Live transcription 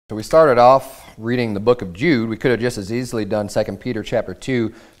So we started off reading the book of Jude. We could have just as easily done 2 Peter chapter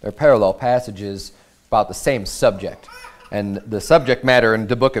 2. They're parallel passages about the same subject. And the subject matter in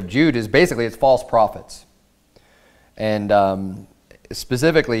the book of Jude is basically it's false prophets. And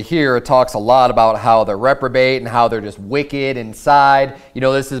specifically here, it talks a lot about how they're reprobate and how they're just wicked inside. You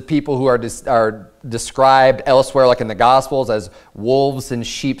know, this is people who are described elsewhere, like in the Gospels, as wolves in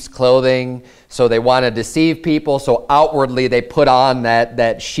sheep's clothing. So they want to deceive people. So outwardly, they put on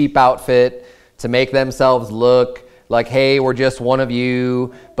that sheep outfit to make themselves look like, hey, we're just one of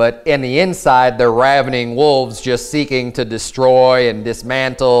you. But in the inside, they're ravening wolves just seeking to destroy and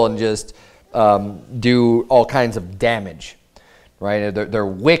dismantle and just do all kinds of damage. Right? They're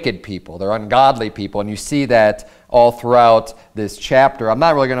wicked people. They're ungodly people. And you see that all throughout this chapter. I'm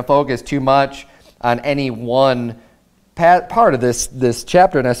not really going to focus too much on any one part of this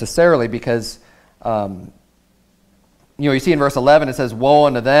chapter necessarily because, you see in verse 11 it says, "Woe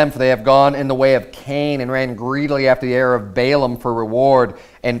unto them, for they have gone in the way of Cain and ran greedily after the heir of Balaam for reward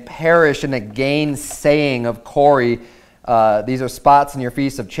and perished in the gainsaying of Corey. These are spots in your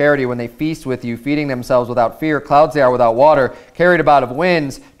feasts of charity when they feast with you, feeding themselves without fear. Clouds they are without water, carried about of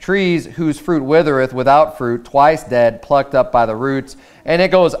winds, trees whose fruit withereth, without fruit, twice dead, plucked up by the roots." And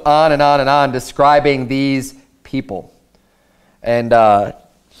it goes on and on and on describing these people and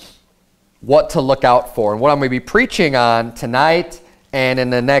what to look out for. And what I'm going to be preaching on tonight and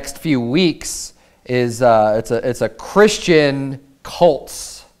in the next few weeks is it's a Christian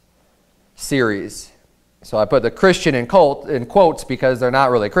cults series. So I put the Christian in quotes because they're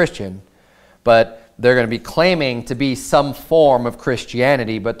not really Christian, but they're going to be claiming to be some form of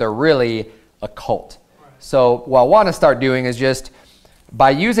Christianity, but they're really a cult. Right. So what I want to start doing is just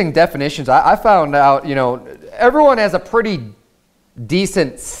by using definitions, I found out, everyone has a pretty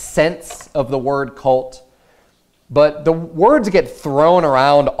decent sense of the word cult, but the words get thrown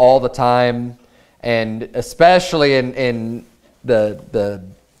around all the time, and especially in the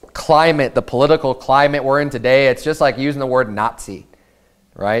climate, the political climate we're in today, it's just like using the word Nazi,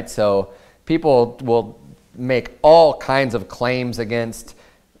 right? So people will make all kinds of claims against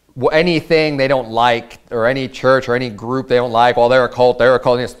anything they don't like, or any church or any group they don't like. Well, they're a cult,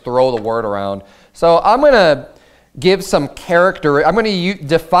 and just throw the word around. So I'm going to give some I'm going to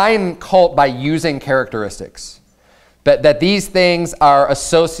define cult by using characteristics, that these things are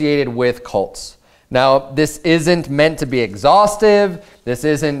associated with cults. Now, this isn't meant to be exhaustive. This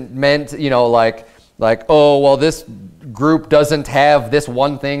isn't meant, like, oh, well, this group doesn't have this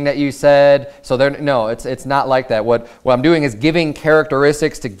one thing that you said. So no, it's not like that. What I'm doing is giving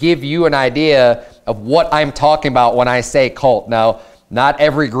characteristics to give you an idea of what I'm talking about when I say cult. Now, not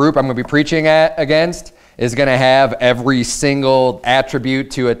every group I'm going to be preaching against is going to have every single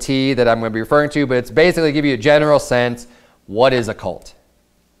attribute to a T that I'm going to be referring to, but it's basically give you a general sense, what is a cult?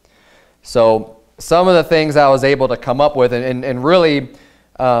 So some of the things I was able to come up with, and really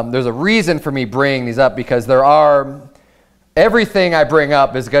there's a reason for me bringing these up, because everything I bring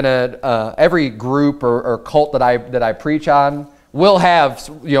up is going to, every group or cult that I preach on will have,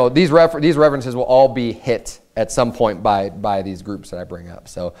 these references will all be hit at some point by these groups that I bring up.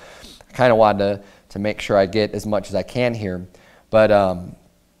 So I kind of wanted to make sure I get as much as I can here. But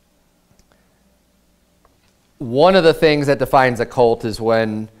one of the things that defines a cult is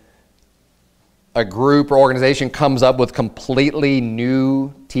when a group or organization comes up with completely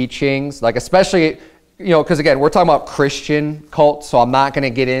new teachings, like especially, because again, we're talking about Christian cults, so I'm not going to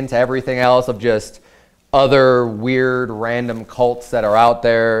get into everything else of just other weird random cults that are out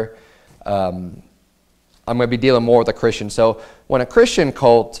there. I'm going to be dealing more with a Christian. So when a Christian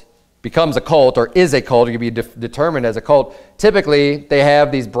cult becomes a cult or is a cult, or can be determined as a cult, typically they have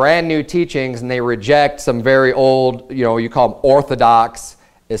these brand new teachings and they reject some very old, you call them orthodox,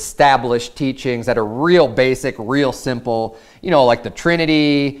 established teachings that are real basic, real simple, like the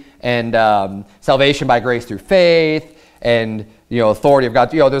Trinity and salvation by grace through faith and, authority of God.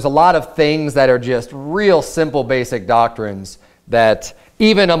 There's a lot of things that are just real simple, basic doctrines that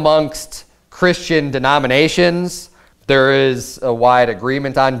even amongst Christian denominations, there is a wide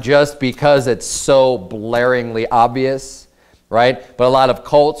agreement on, just because it's so blaringly obvious, right? But a lot of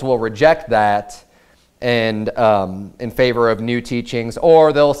cults will reject that and in favor of new teachings,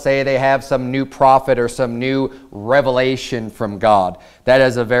 or they'll say they have some new prophet or some new revelation from God. That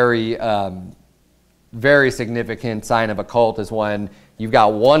is a very, very significant sign of a cult, is when you've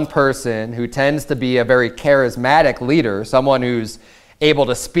got one person who tends to be a very charismatic leader, someone who's able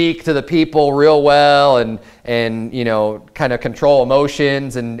to speak to the people real well and kind of control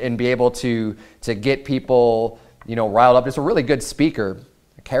emotions and be able to get people, riled up. Just a really good speaker,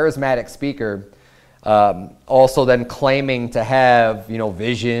 a charismatic speaker. Also then claiming to have,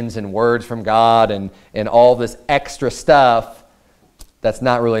 visions and words from God and all this extra stuff that's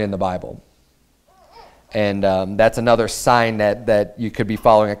not really in the Bible. And that's another sign that you could be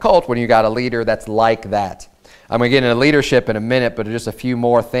following a cult when you got a leader that's like that. I'm going to get into leadership in a minute, but just a few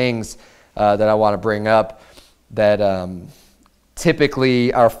more things that I want to bring up that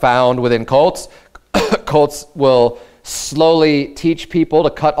typically are found within cults. Cults will slowly teach people to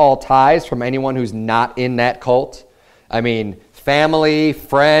cut all ties from anyone who's not in that cult. I mean, family,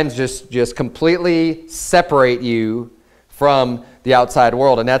 friends, just completely separate you from the outside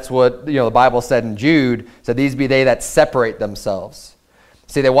world. And that's what the Bible said in Jude, said these be they that separate themselves.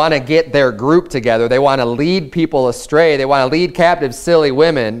 See, they want to get their group together. They want to lead people astray. They want to lead captive silly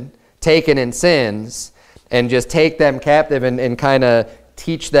women taken in sins and just take them captive and kind of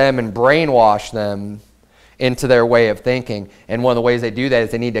teach them and brainwash them into their way of thinking. And one of the ways they do that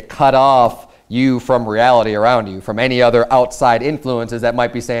is they need to cut off you from reality around you, from any other outside influences that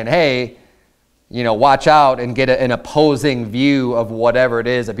might be saying, hey, watch out, and get an opposing view of whatever it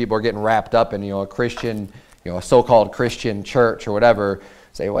is that people are getting wrapped up in, a Christian, a so-called Christian church or whatever.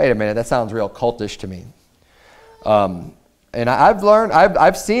 Say, wait a minute, that sounds real cultish to me. And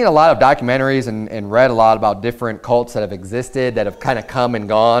I've seen a lot of documentaries and read a lot about different cults that have existed, that have kind of come and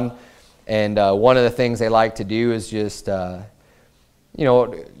gone. And one of the things they like to do is just,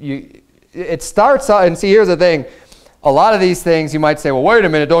 it starts out, and see, here's the thing. A lot of these things you might say, well, wait a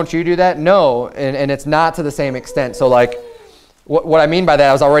minute, don't you do that? No, and it's not to the same extent. So like, what I mean by that,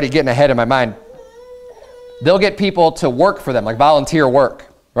 I was already getting ahead in my mind. They'll get people to work for them, like volunteer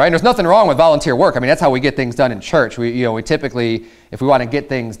work, right? And there's nothing wrong with volunteer work. I mean, that's how we get things done in church. We typically, if we want to get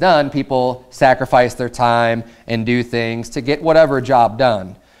things done, people sacrifice their time and do things to get whatever job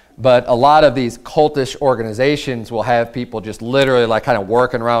done. But a lot of these cultish organizations will have people just literally like kind of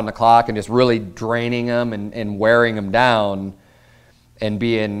working around the clock and just really draining them and wearing them down and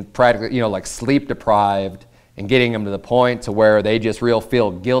being practically, like sleep deprived and getting them to the point to where they just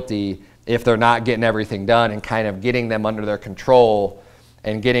feel guilty if they're not getting everything done, and kind of getting them under their control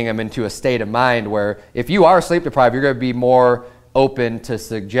and getting them into a state of mind where if you are sleep deprived, you're going to be more open to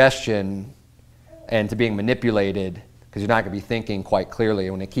suggestion and to being manipulated, because you're not going to be thinking quite clearly.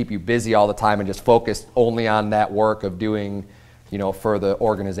 When they keep you busy all the time and just focused only on that work of doing, for the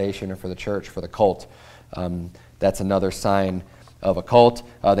organization or for the church, for the cult, that's another sign of a cult.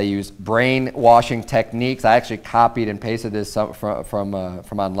 They use brainwashing techniques. I actually copied and pasted this from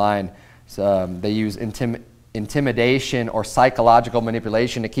online. So, they use intimidation or psychological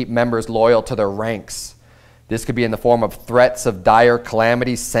manipulation to keep members loyal to their ranks. This could be in the form of threats of dire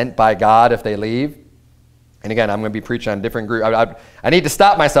calamities sent by God if they leave. And again, I'm going to be preaching on a different group. I need to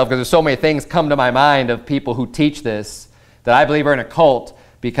stop myself because there's so many things come to my mind of people who teach this that I believe are in a cult,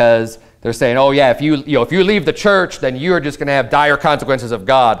 because they're saying, oh yeah, if you leave the church, then you're just going to have dire consequences of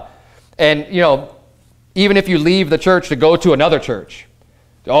God. And even if you leave the church to go to another church,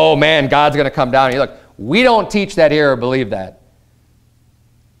 oh man, God's going to come down. And you're like, we don't teach that here or believe that.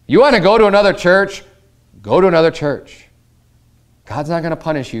 You want to go to another church? Go to another church. God's not going to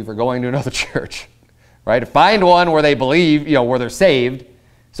punish you for going to another church. Right? Find one where they believe, where they're saved,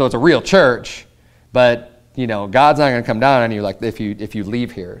 so it's a real church. But God's not going to come down on you like if you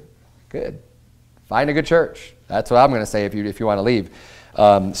leave here. Good. Find a good church. That's what I'm going to say if you want to leave.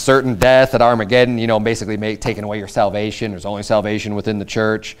 Certain death at Armageddon, basically taking away your salvation. There's only salvation within the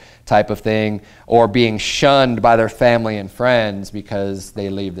church type of thing, or being shunned by their family and friends because they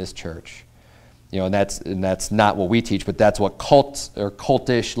leave this church. And that's not what we teach, but that's what cults or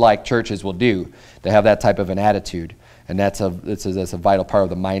cultish like churches will do. They have that type of an attitude, and that's a vital part of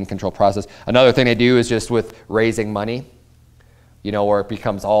the mind control process. Another thing they do is just with raising money, where it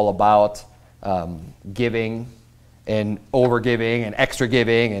becomes all about giving and overgiving and extra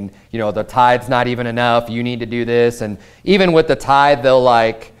giving, and the tithe's not even enough. You need to do this, and even with the tithe, they'll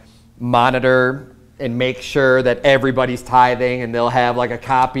like monitor and make sure that everybody's tithing, and they'll have like a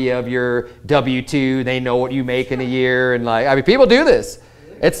copy of your W-2. They know what you make in a year, and people do this.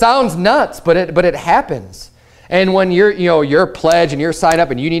 It sounds nuts, but it happens. And when you're pledge and you're signed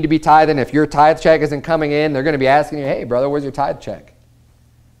up and you need to be tithing, if your tithe check isn't coming in, they're going to be asking you, hey brother, where's your tithe check?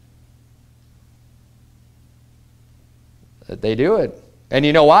 They do it. And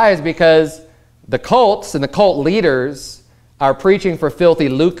you know why? Is because the cults and the cult leaders are preaching for filthy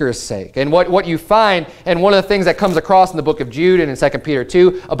lucre's sake. And what you find, and one of the things that comes across in the book of Jude and in 2 Peter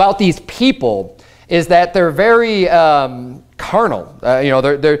 2 about these people is that they're very carnal.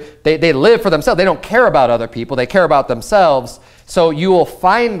 They live for themselves. They don't care about other people. They care about themselves. So you will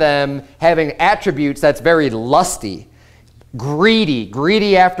find them having attributes that's very lusty.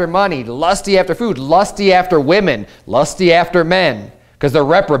 greedy after money, lusty after food, lusty after women, lusty after men, because they're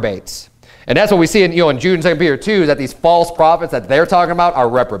reprobates. And that's what we see in, in Jude and 2 Peter 2, is that these false prophets that they're talking about are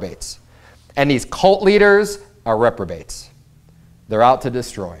reprobates. And these cult leaders are reprobates. They're out to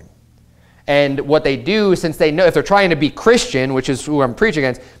destroy. And what they do, since they know, if they're trying to be Christian, which is who I'm preaching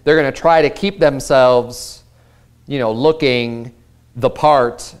against, they're going to try to keep themselves, looking the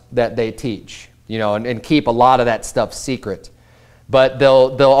part that they teach, and keep a lot of that stuff secret. But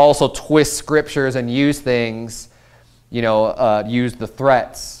they'll also twist scriptures and use things, use the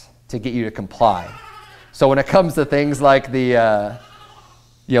threats to get you to comply. So when it comes to things like the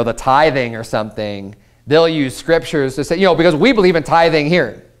tithing or something, they'll use scriptures to say, because we believe in tithing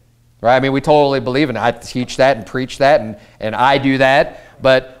here. Right? I mean, we totally believe in it. I teach that and preach that, and I do that.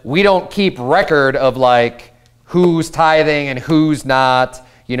 But we don't keep record of, like, who's tithing and who's not.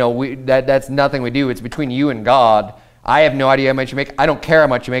 That's nothing we do. It's between you and God. I have no idea how much you make. I don't care how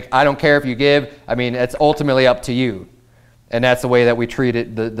much you make. I don't care if you give. I mean, it's ultimately up to you. And that's the way that we treat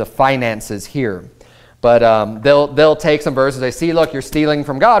it, the finances here. But they'll take some verses. They see, look, you're stealing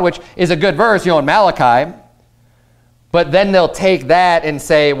from God, which is a good verse, in Malachi. But then they'll take that and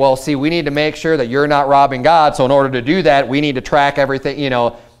say, well, see, we need to make sure that you're not robbing God. So in order to do that, we need to track everything,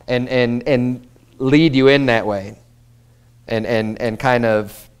 and lead you in that way, and kind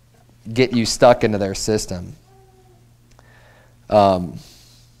of get you stuck into their system. No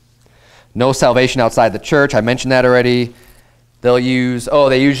salvation outside the church. I mentioned that already. They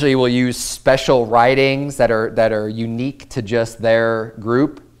usually will use special writings that are unique to just their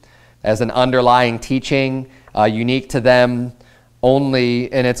group as an underlying teaching. Unique to them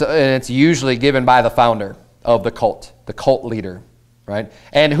only, and it's usually given by the founder of the cult leader, right?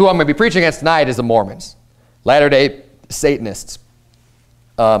 And who I'm going to be preaching against tonight is the Mormons, Latter-day Satanists,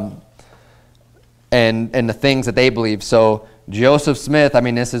 and the things that they believe. So Joseph Smith, I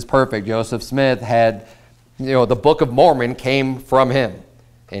mean, this is perfect. Joseph Smith had, the Book of Mormon came from him,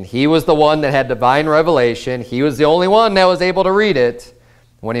 and he was the one that had divine revelation. He was the only one that was able to read it.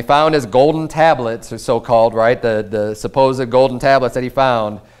 When he found his golden tablets, or so-called, right, the supposed golden tablets that he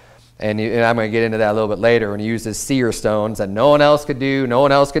found, and I'm going to get into that a little bit later, when he used his seer stones that no one else could do, no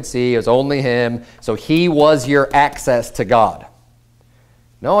one else could see, it was only him. So he was your access to God.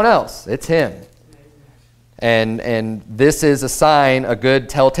 No one else, it's him. And this is a sign, a good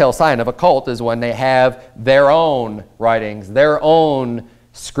telltale sign of a cult, is when they have their own writings, their own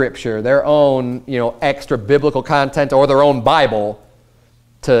scripture, their own, extra biblical content, or their own Bible,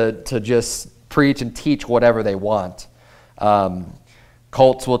 to just preach and teach whatever they want.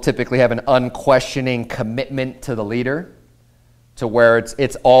 Cults will typically have an unquestioning commitment to the leader, to where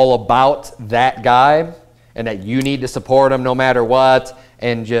it's all about that guy, and that you need to support him no matter what,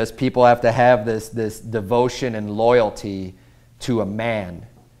 and just people have to have this devotion and loyalty to a man,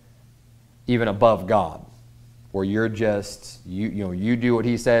 even above God, where you're just, you do what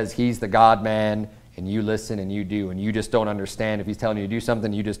he says, he's the God man, and you listen and you do, and you just don't understand. If he's telling you to do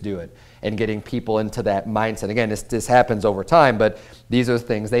something, you just do it. And getting people into that mindset. Again, this happens over time, but these are the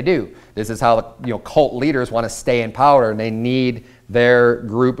things they do. This is how cult leaders want to stay in power, and they need their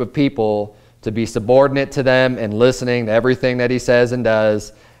group of people to be subordinate to them and listening to everything that he says and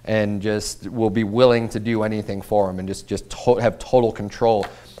does, and just will be willing to do anything for him, and just have total control.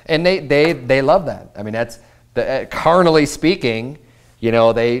 And they love that. I mean, that's carnally speaking.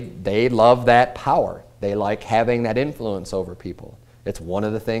 They love that power. They like having that influence over people. It's one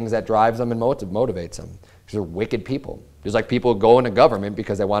of the things that drives them and motivates them. Because they're wicked people. Just like people go into government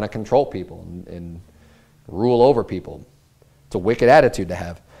because they want to control people and rule over people. It's a wicked attitude to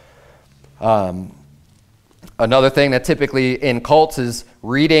have. Another thing that typically in cults is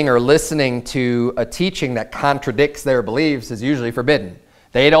reading or listening to a teaching that contradicts their beliefs is usually forbidden.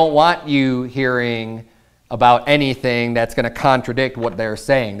 They don't want you hearing about anything that's going to contradict what they're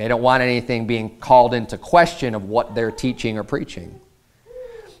saying. They don't want anything being called into question of what they're teaching or preaching.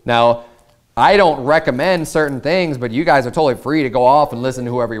 Now, I don't recommend certain things, but you guys are totally free to go off and listen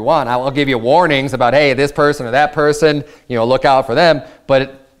to whoever you want. I'll give you warnings about, hey, this person or that person, look out for them.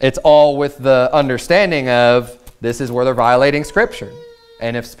 But it's all with the understanding of this is where they're violating Scripture.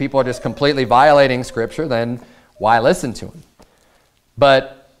 And if people are just completely violating Scripture, then why listen to them?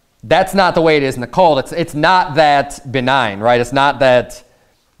 But that's not the way it is in the cult. It's not that benign, right? It's not that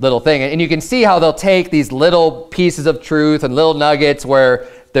little thing. And you can see how they'll take these little pieces of truth and little nuggets where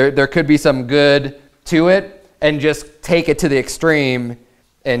there could be some good to it, and just take it to the extreme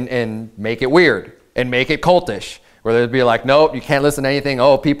and make it weird and make it cultish, where they'd be like, nope, you can't listen to anything.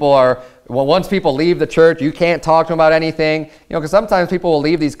 Once people leave the church, you can't talk to them about anything. Because sometimes people will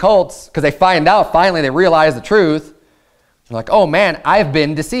leave these cults because they find out, finally they realize the truth. Like, oh man, I've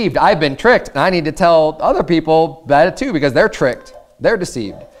been deceived. I've been tricked. And I need to tell other people about it too, because they're tricked. They're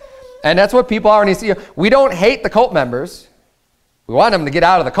deceived. And that's what people already see. We don't hate the cult members. We want them to get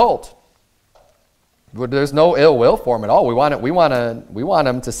out of the cult. There's no ill will for them at all. We want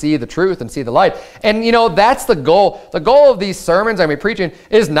them to see the truth and see the light. And you know, that's the goal. The goal of these sermons I'm preaching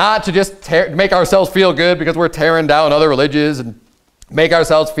is not to just make ourselves feel good because we're tearing down other religions, and make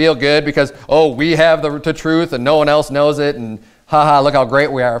ourselves feel good because, oh, we have the truth and no one else knows it, and haha, look how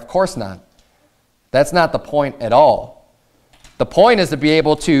great we are. Of course not. That's not the point at all. The point is to be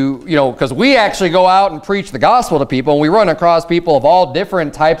able to, you know, because we actually go out and preach the gospel to people, and we run across people of all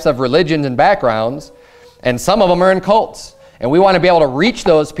different types of religions and backgrounds, and some of them are in cults. And we want to be able to reach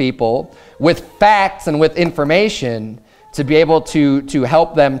those people with facts and with information to be able to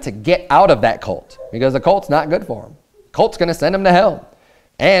help them to get out of that cult, because the cult's not good for them. Cult's going to send them to hell.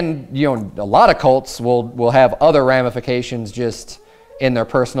 And, you know, a lot of cults will have other ramifications just in their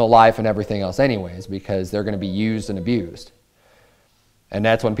personal life and everything else anyways, because they're going to be used and abused. And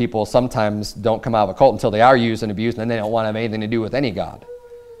that's when people sometimes don't come out of a cult until they are used and abused, and then they don't want to have anything to do with any God,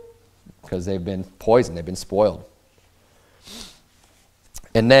 because they've been poisoned, they've been spoiled.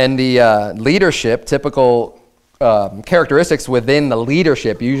 And then the leadership, typical characteristics within the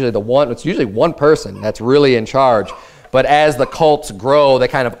leadership, it's usually one person that's really in charge. But as the cults grow, they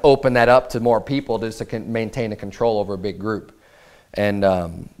kind of open that up to more people just to maintain a control over a big group. And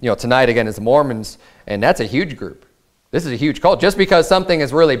you know, tonight again is the Mormons, and that's a huge group. This is a huge cult. Just because something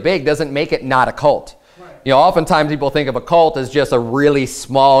is really big doesn't make it not a cult. Right. You know, oftentimes people think of a cult as just a really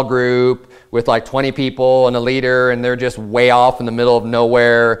small group with like 20 people and a leader, and they're just way off in the middle of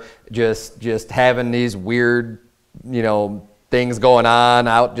nowhere, just having these weird, you know, things going on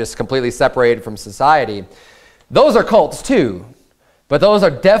out, just completely separated from society. Those are cults too, but those are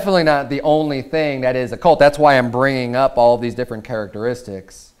definitely not the only thing that is a cult. That's why I'm bringing up all of these different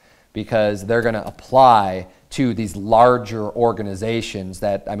characteristics, because they're going to apply to these larger organizations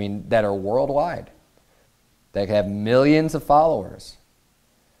that are worldwide. They have millions of followers,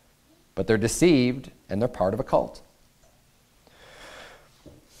 but they're deceived and they're part of a cult.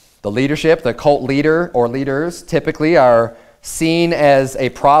 The leadership, the cult leader or leaders typically are seen as a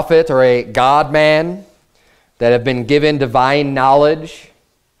prophet or a God man that have been given divine knowledge.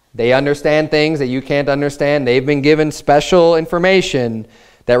 They understand things that you can't understand. They've been given special information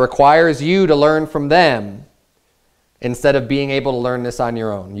that requires you to learn from them instead of being able to learn this on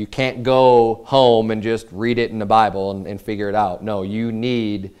your own. You can't go home and just read it in the Bible and figure it out. No, you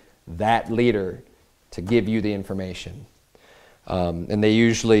need that leader to give you the information. And they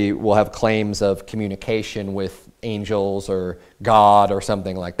usually will have claims of communication with angels or God or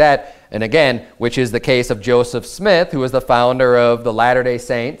something like that. And again, which is the case of Joseph Smith, who was the founder of the Latter-day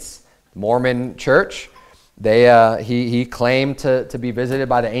Saints, Mormon church. He claimed to be visited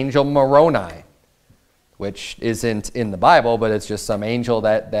by the angel Moroni, which isn't in the Bible, but it's just some angel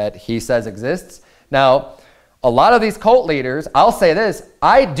that he says exists. Now, a lot of these cult leaders, I'll say this,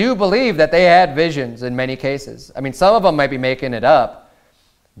 I do believe that they had visions in many cases. I mean, some of them might be making it up,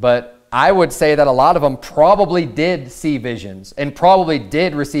 but I would say that a lot of them probably did see visions and probably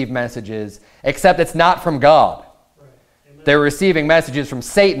did receive messages, except it's not from God. Right. They're receiving messages from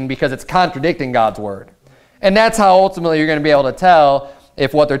Satan because it's contradicting God's word. And that's how ultimately you're going to be able to tell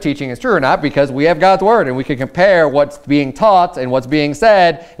if what they're teaching is true or not, because we have God's word and we can compare what's being taught and what's being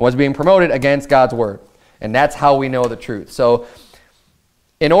said and what's being promoted against God's word. And that's how we know the truth. So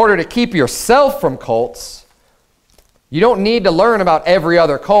in order to keep yourself from cults, you don't need to learn about every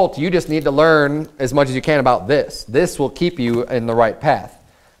other cult. You just need to learn as much as you can about this. This will keep you in the right path.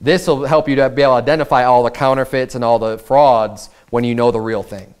 This will help you to be able to identify all the counterfeits and all the frauds when you know the real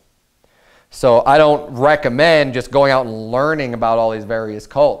thing. So I don't recommend just going out and learning about all these various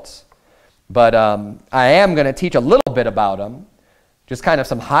cults. But I am going to teach a little bit about them, just kind of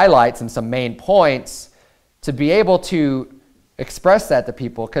some highlights and some main points to be able to express that to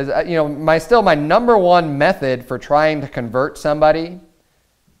people. Because you know, my number one method for trying to convert somebody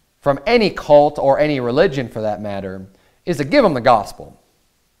from any cult or any religion for that matter is to give them the gospel.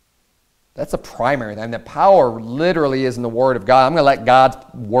 That's the primary thing. The power literally is in the word of God. I'm going to let God's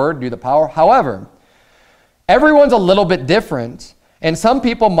word do the power. However, everyone's a little bit different, and some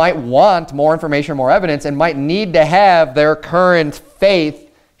people might want more information, more evidence, and might need to have their current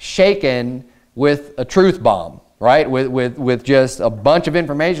faith shaken with a truth bomb, right? With just a bunch of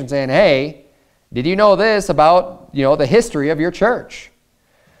information saying, hey, did you know this about, you know, the history of your church?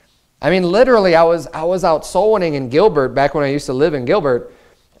 I mean, literally, I was out soul winning in Gilbert back when I used to live in Gilbert,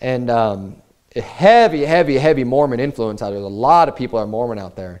 and heavy Mormon influence out there. There's a lot of people are Mormon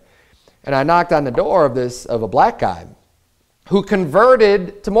out there. And I knocked on the door of a black guy. who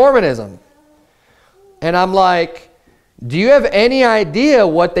converted to Mormonism. And I'm like, do you have any idea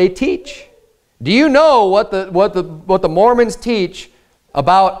what they teach? Do you know what the Mormons teach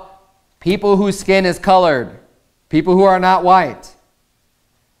about people whose skin is colored, people who are not white?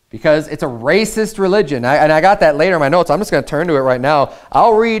 Because it's a racist religion. And I got that later in my notes. I'm just going to turn to it right now.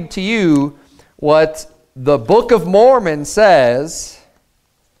 I'll read to you what the Book of Mormon says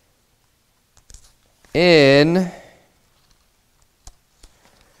in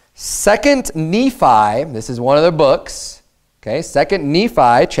 2nd Nephi. This is one of their books. Okay, 2nd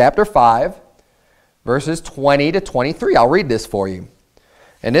Nephi chapter 5, verses 20 to 23. I'll read this for you.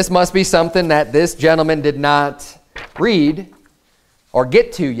 And this must be something that this gentleman did not read or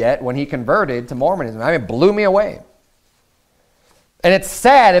get to yet when he converted to Mormonism. I mean, it blew me away. And it's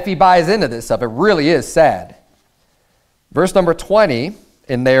sad if he buys into this stuff. It really is sad. Verse number 20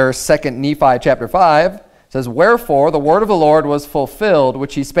 in their 2nd Nephi chapter 5 says, "Wherefore the word of the Lord was fulfilled,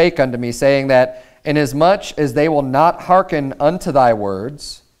 which he spake unto me, saying that, inasmuch as they will not hearken unto thy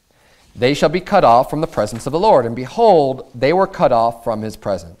words, they shall be cut off from the presence of the Lord. And behold, they were cut off from his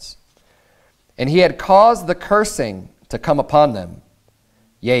presence. And he had caused the cursing to come upon them,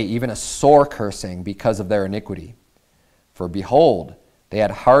 yea, even a sore cursing because of their iniquity. For behold, they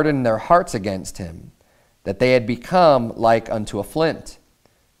had hardened their hearts against him, that they had become like unto a flint.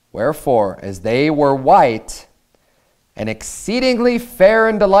 Wherefore, as they were white and exceedingly fair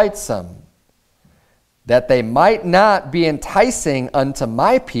and delightsome, that they might not be enticing unto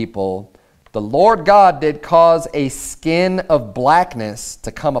my people, the Lord God did cause a skin of blackness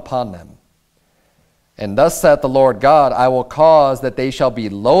to come upon them. And thus saith the Lord God, I will cause that they shall be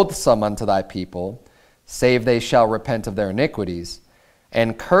loathsome unto thy people, save they shall repent of their iniquities.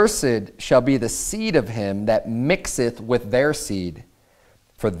 And cursed shall be the seed of him that mixeth with their seed.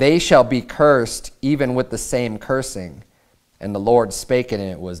 For they shall be cursed even with the same cursing. And the Lord spake it, and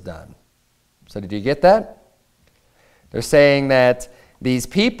it was done." So did you get that? They're saying that these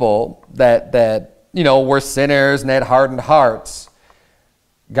people that were sinners and had hardened hearts,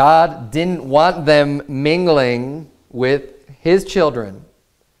 God didn't want them mingling with his children.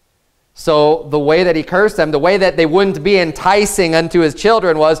 So the way that he cursed them, the way that they wouldn't be enticing unto his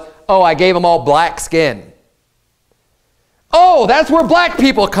children was, oh, I gave them all black skin. Oh, that's where black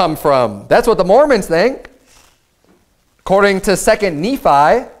people come from. That's what the Mormons think. According to 2nd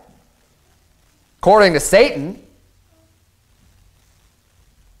Nephi, according to Satan,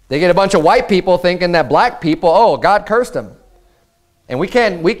 they get a bunch of white people thinking that black people, oh, God cursed them. And we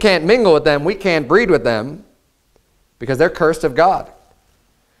can't mingle with them. We can't breed with them because they're cursed of God.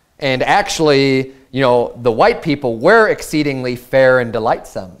 And actually, the white people were exceedingly fair and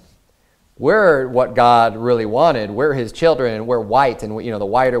delightsome. We're what God really wanted. We're his children, and we're white. And the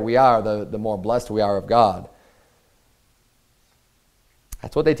whiter we are, the more blessed we are of God.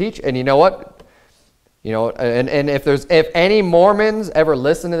 That's what they teach. And you know what? And if any Mormons ever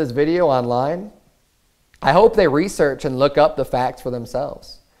listen to this video online, I hope they research and look up the facts for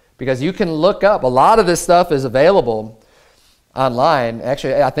themselves. Because you can look up, a lot of this stuff is available online.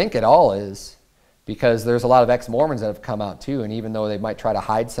 Actually, I think it all is. Because there's a lot of ex-Mormons that have come out too, and even though they might try to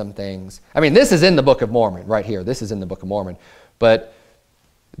hide some things. I mean, this is in the Book of Mormon right here. This is in the Book of Mormon. But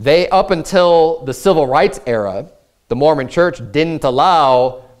they, up until the Civil Rights era, the Mormon Church didn't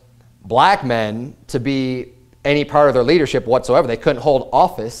allow black men to be any part of their leadership whatsoever. They couldn't hold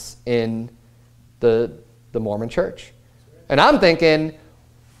office in the Mormon Church. And I'm thinking,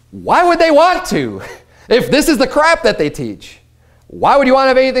 why would they want to? If this is the crap that they teach. Why would you want to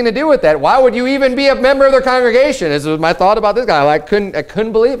have anything to do with that? Why would you even be a member of their congregation? This was my thought about this guy. I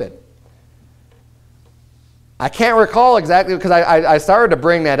couldn't believe it. I can't recall exactly because I started to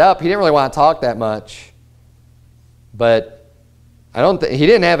bring that up. He didn't really want to talk that much. But he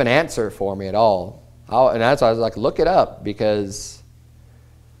didn't have an answer for me at all. And that's why I was like, look it up, because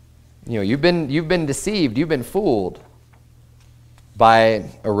you've been deceived, you've been fooled by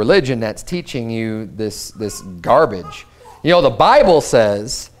a religion that's teaching you this garbage. The Bible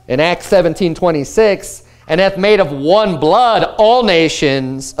says in Acts 17:26, and hath made of one blood all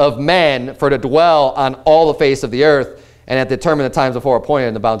nations of men for to dwell on all the face of the earth, and hath determined the times before appointed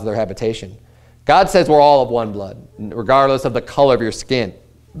and the bounds of their habitation. God says we're all of one blood, regardless of the color of your skin.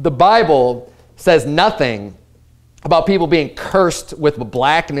 The Bible says nothing about people being cursed with the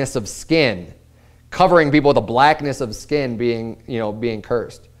blackness of skin, covering people with the blackness of skin being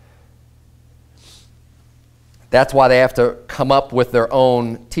cursed. That's why they have to come up with their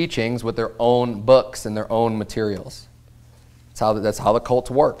own teachings, with their own books and their own materials. That's how the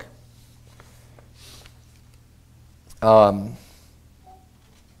cults work. So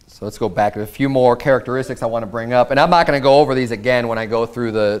So let's go back to a few more characteristics I want to bring up. And I'm not going to go over these again when I go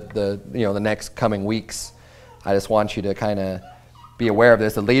through the next coming weeks. I just want you to kind of be aware of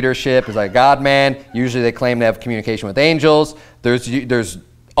this. The leadership is like God-man. Usually they claim to have communication with angels. There's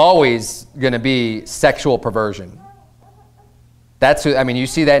always going to be sexual perversion. You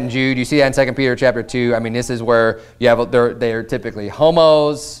see that in Jude. You see that in 2 Peter chapter 2. I mean, this is where you have they're typically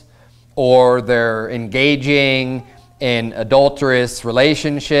homos, or they're engaging in adulterous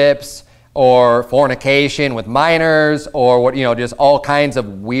relationships, or fornication with minors, or just all kinds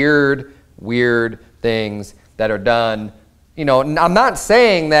of weird things that are done. I'm not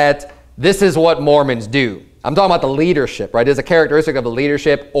saying that this is what Mormons do. I'm talking about the leadership, right? There's a characteristic of the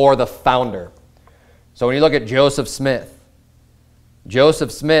leadership or the founder. So when you look at Joseph Smith,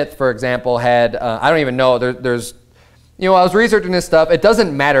 for example, had, I don't even know, there's, I was researching this stuff. It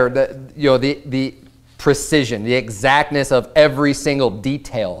doesn't matter that, the precision, the exactness of every single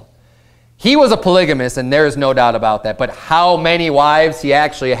detail. He was a polygamist, and there's no doubt about that. But how many wives he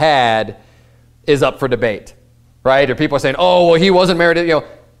actually had is up for debate, right? Or people are saying, oh, well, he wasn't married.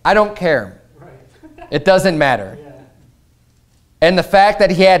 I don't care. Right. It doesn't matter. Yeah. And the fact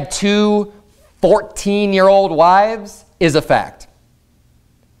that he had 2 14-year-old wives is a fact.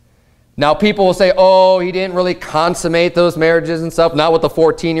 Now, people will say, oh, he didn't really consummate those marriages and stuff, not with the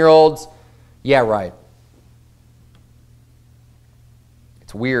 14-year-olds. Yeah, right.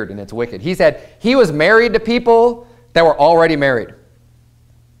 It's weird and it's wicked. He was married to people that were already married.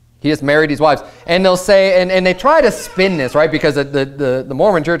 He just married these wives. And they'll say, and they try to spin this, right? Because the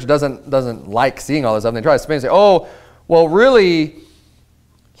Mormon church doesn't like seeing all this stuff. And they try to spin and say, oh, well, really,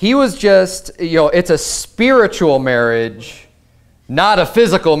 he was just, it's a spiritual marriage, not a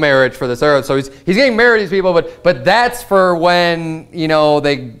physical marriage for this earth. So he's getting married to these people, but that's for when,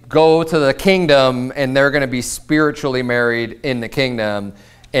 they go to the kingdom and they're going to be spiritually married in the kingdom,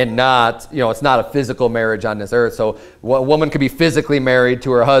 and not, it's not a physical marriage on this earth. So a woman could be physically married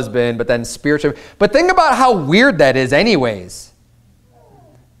to her husband, but then spiritually. But think about how weird that is anyways.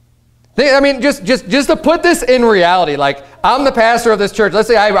 Just to put this in reality, like, I'm the pastor of this church. Let's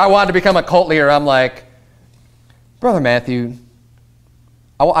say I wanted to become a cult leader. I'm like, Brother Matthew,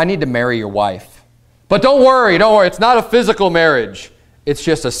 I need to marry your wife. But don't worry. It's not a physical marriage. It's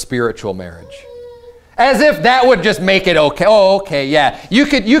just a spiritual marriage. As if that would just make it okay. Oh, okay, yeah. You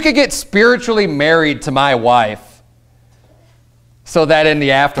could get spiritually married to my wife so that in the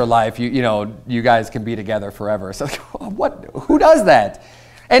afterlife, you guys can be together forever. So who does that?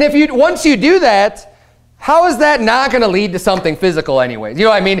 And once you do that, how is that not going to lead to something physical anyways? You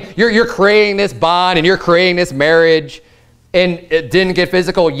know what I mean? You're creating this bond and you're creating this marriage, and it didn't get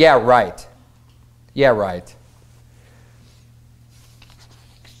physical? Yeah, right. Yeah, right.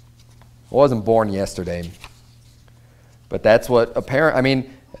 I wasn't born yesterday, but that's what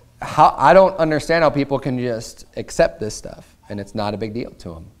I don't understand how people can just accept this stuff, and it's not a big deal to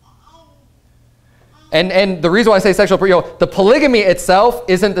them. And the reason why I say sexual, the polygamy itself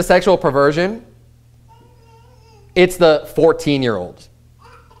isn't the sexual perversion. It's the 14-year-olds.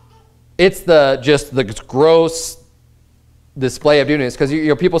 It's the gross display of doing this, because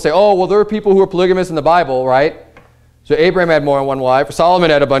people say, oh, well, there are people who are polygamists in the Bible, right? So Abraham had more than one wife. Solomon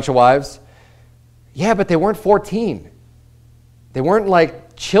had a bunch of wives. Yeah, but they weren't 14. They weren't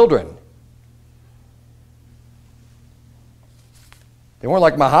like children. They weren't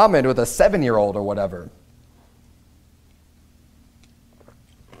like Muhammad with a 7-year-old or whatever.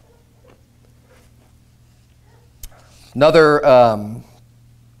 Another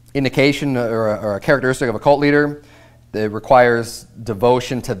indication or a characteristic of a cult leader, it requires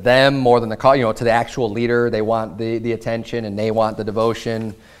devotion to them more than to the actual leader. They want the attention, and they want the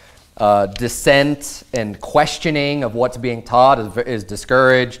devotion. Dissent and questioning of what's being taught is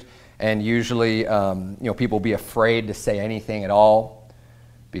discouraged, and usually people will be afraid to say anything at all,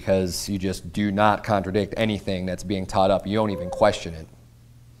 because you just do not contradict anything that's being taught up. You don't even question it.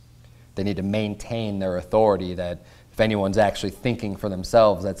 They need to maintain their authority, that if anyone's actually thinking for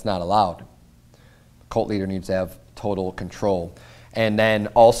themselves, that's not allowed. The cult leader needs to have total control. And then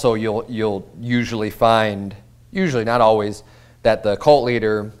also you'll usually find, not always, that the cult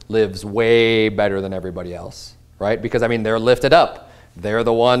leader lives way better than everybody else, right? Because, they're lifted up. They're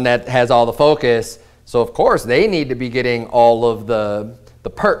the one that has all the focus. So, of course, they need to be getting all of the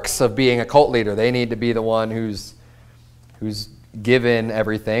perks of being a cult leader. They need to be the one who's given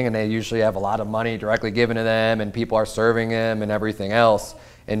everything, and they usually have a lot of money directly given to them, and people are serving them and everything else.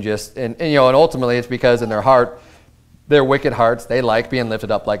 And ultimately it's because in their heart, their wicked hearts, they like being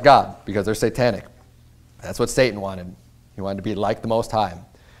lifted up like God, because they're satanic. That's what Satan wanted. He wanted to be like the Most High.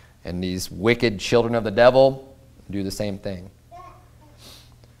 And these wicked children of the devil do the same thing.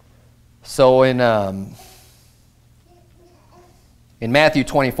 So in Matthew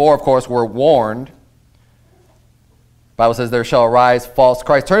 24, of course, we're warned. The Bible says, there shall arise false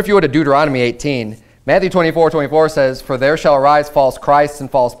Christs. Turn, if you would, to Deuteronomy 18. Matthew 24:24 says, for there shall arise false Christs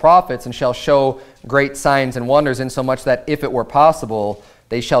and false prophets, and shall show great signs and wonders, insomuch that if it were possible,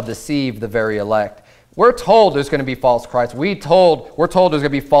 they shall deceive the very elect. We're told there's going to be false Christs. We're told there's going to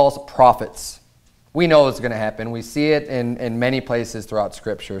be false prophets. We know it's going to happen. We see it in many places throughout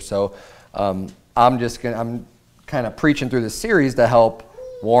Scripture. So I'm kind of preaching through this series to help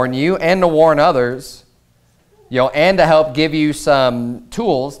warn you and to warn others, and to help give you some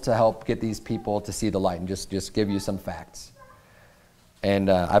tools to help get these people to see the light, and just give you some facts. And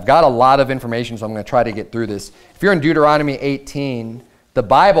I've got a lot of information, so I'm going to try to get through this. If you're in Deuteronomy 18, the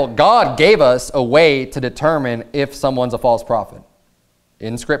Bible, God gave us a way to determine if someone's a false prophet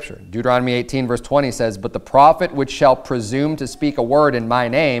in Scripture. Deuteronomy 18 verse 20 says, but the prophet which shall presume to speak a word in my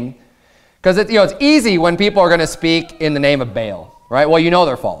name, because it's easy when people are going to speak in the name of Baal, right? Well,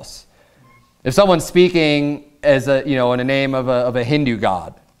 they're false. If someone's speaking as in the name of a Hindu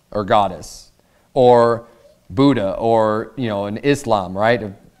god or goddess, or Buddha, or in Islam,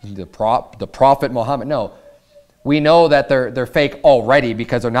 right? The prophet Muhammad. No, we know that they're fake already,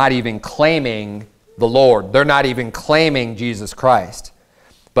 because they're not even claiming the Lord. They're not even claiming Jesus Christ.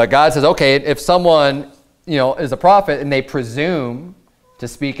 But God says, okay, if someone is a prophet and they presume to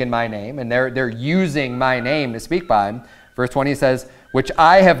speak in my name, and they're using my name to speak by him, verse 20 says, which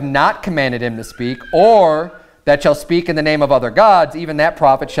I have not commanded him to speak, or that shall speak in the name of other gods, even that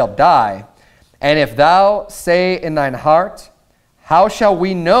prophet shall die. And if thou say in thine heart, how shall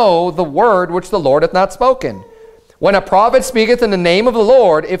we know the word which the Lord hath not spoken? When a prophet speaketh in the name of the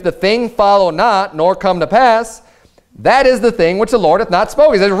Lord, if the thing follow not, nor come to pass, that is the thing which the Lord hath not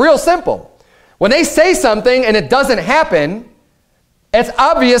spoken. It's real simple. When they say something and it doesn't happen, it's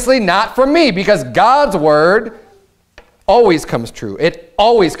obviously not from me, because God's word always comes true. It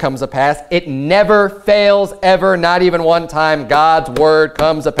always comes to pass. It never fails, ever, not even one time. God's word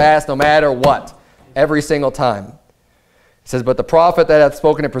comes to pass no matter what, every single time. It says, but the prophet that hath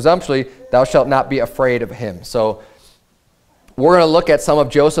spoken it presumptuously, thou shalt not be afraid of him. So we're going to look at some of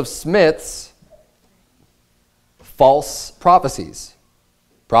Joseph Smith's false prophecies.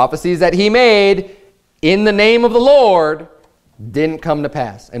 Prophecies that he made in the name of the Lord didn't come to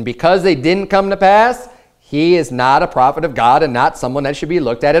pass. And because they didn't come to pass, he is not a prophet of God and not someone that should be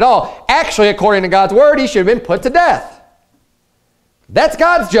looked at all. Actually, according to God's word, he should have been put to death. That's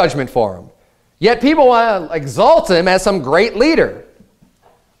God's judgment for him. Yet people want to exalt him as some great leader.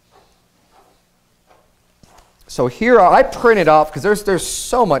 So here I printed off, because there's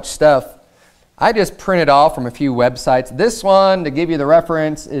so much stuff. I just printed off from a few websites. This one, to give you the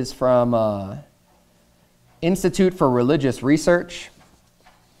reference, is from Institute for Religious Research.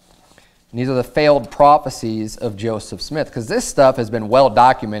 And these are the failed prophecies of Joseph Smith, because this stuff has been well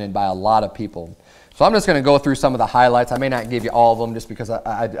documented by a lot of people. So I'm just going to go through some of the highlights. I may not give you all of them, just because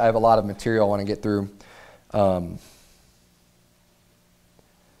I have a lot of material I want to get through.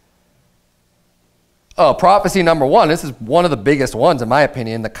 Prophecy number one. This is one of the biggest ones, in my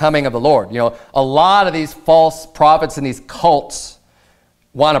opinion, the coming of the Lord. A lot of these false prophets and these cults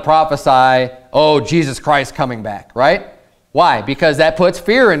want to prophesy, oh, Jesus Christ coming back, right? Why? Because that puts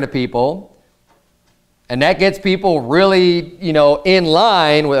fear into people, and that gets people really, in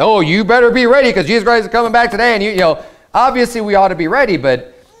line with, oh, you better be ready because Jesus Christ is coming back today. And obviously we ought to be ready,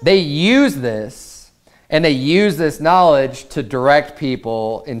 but they use this, and they use this knowledge to direct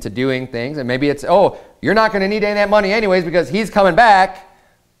people into doing things. And maybe it's, oh, you're not going to need any of that money anyways because he's coming back.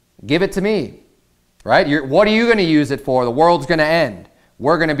 Give it to me, right? What are you going to use it for? The world's going to end.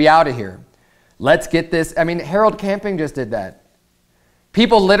 We're going to be out of here. Let's get this. I mean, Harold Camping just did that.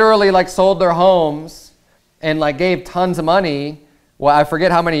 People literally sold their homes and gave tons of money. Well, I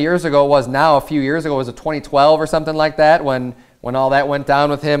forget how many years ago it was now. A few years ago, was it 2012 or something like that when all that went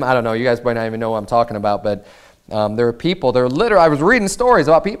down with him? I don't know. You guys might not even know what I'm talking about, but there were people. I was reading stories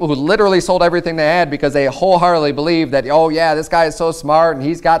about people who literally sold everything they had because they wholeheartedly believed that, oh yeah, this guy is so smart and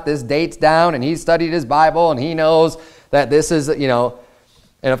he's got this dates down and he's studied his Bible and he knows that this is,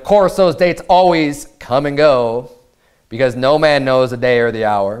 And of course, those dates always come and go because no man knows the day or the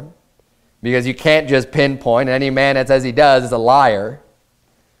hour, because you can't just pinpoint. Any man that says he does is a liar.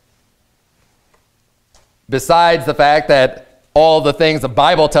 Besides the fact that all the things the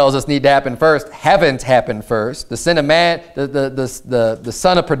Bible tells us need to happen first haven't happened first. The sin of man, the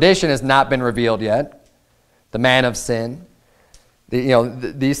son of perdition has not been revealed yet. The man of sin.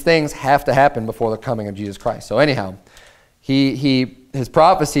 These things have to happen before the coming of Jesus Christ. So anyhow, his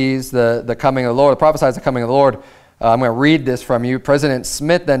prophecies, the coming of the Lord, prophesies the coming of the Lord, I'm going to read this from you. President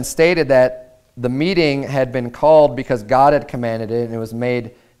Smith then stated that the meeting had been called because God had commanded it, and it was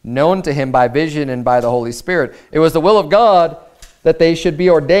made known to him by vision and by the Holy Spirit. It was the will of God that they should be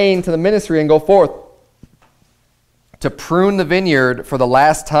ordained to the ministry and go forth to prune the vineyard for the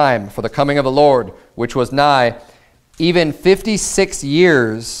last time, for the coming of the Lord, which was nigh. Even 56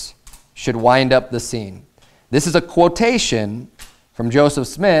 years should wind up the scene. This is a quotation from Joseph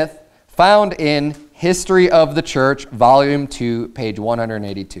Smith found in History of the Church, Volume 2, page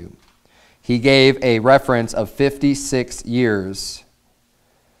 182. He gave a reference of 56 years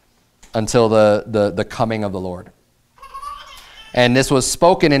until the coming of the Lord. And this was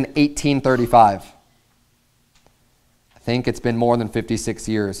spoken in 1835. I think it's been more than 56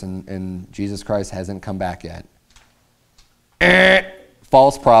 years, and Jesus Christ hasn't come back yet.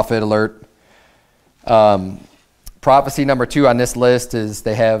 False prophet alert. Prophecy number 2 on this list is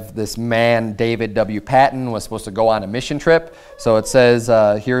they have this man, David W. Patton, was supposed to go on a mission trip. So it says,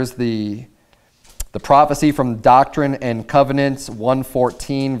 here's the prophecy from Doctrine and Covenants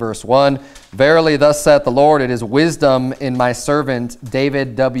 114, verse 1. Verily, thus saith the Lord, it is wisdom in my servant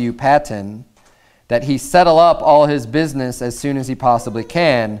David W. Patton, that he settle up all his business as soon as he possibly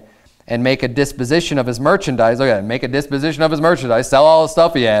can, and make a disposition of his merchandise. Look at it, make a disposition of his merchandise, sell all the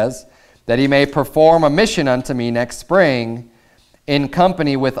stuff he has, that he may perform a mission unto me next spring, in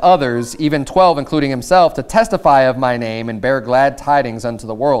company with others, even 12, including himself, to testify of my name and bear glad tidings unto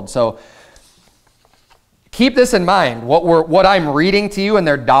the world. So keep this in mind. What I'm reading to you in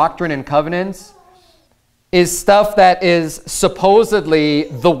their Doctrine and Covenants is stuff that is supposedly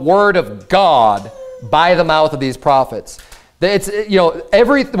the word of God by the mouth of these prophets. It's,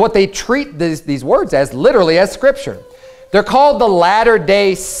 what they treat these words as literally as scripture. They're called the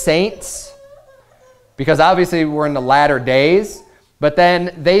latter-day saints because obviously we're in the latter days. But then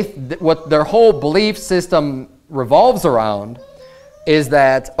what their whole belief system revolves around is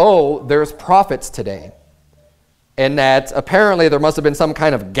that, there's prophets today. And that apparently there must have been some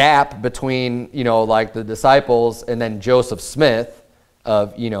kind of gap between, like the disciples and then Joseph Smith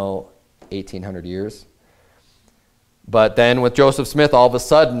of, 1,800 years. But then with Joseph Smith, all of a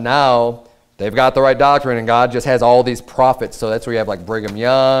sudden now they've got the right doctrine and God just has all these prophets. So that's where you have like Brigham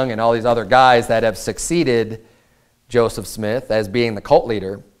Young and all these other guys that have succeeded Joseph Smith as being the cult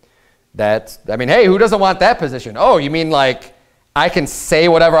leader. Hey, who doesn't want that position? Oh, you mean like I can say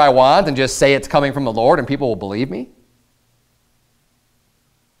whatever I want and just say it's coming from the Lord and people will believe me?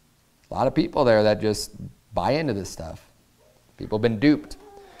 A lot of people there that just buy into this stuff. People have been duped.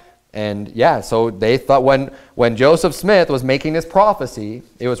 And yeah, so they thought when Joseph Smith was making this prophecy,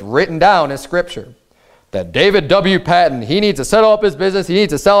 it was written down as scripture that David W. Patton, he needs to set up his business, he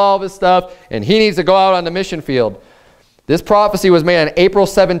needs to sell all of his stuff, and he needs to go out on the mission field. This prophecy was made on April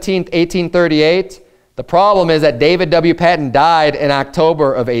 17th, 1838. The problem is that David W. Patton died in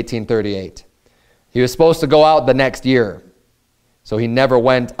October of 1838. He was supposed to go out the next year, so he never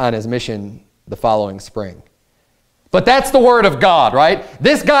went on his mission the following spring. But that's the word of God, right?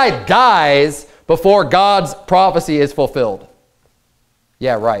 This guy dies before God's prophecy is fulfilled.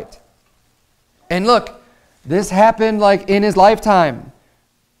 Yeah, right. And look, this happened like in his lifetime.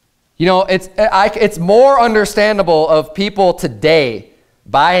 It's more understandable of people today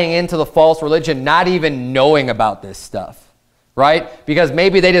buying into the false religion, not even knowing about this stuff, right? Because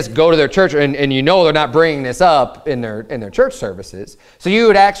maybe they just go to their church and they're not bringing this up in their church services. So you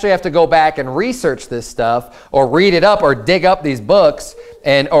would actually have to go back and research this stuff or read it up or dig up these books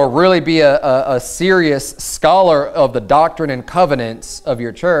or really be a serious scholar of the Doctrine and Covenants of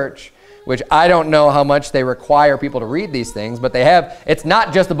your church, which I don't know how much they require people to read these things, but they have. It's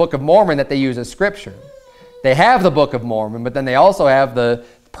not just the Book of Mormon that they use as scripture. They have the Book of Mormon, but then they also have the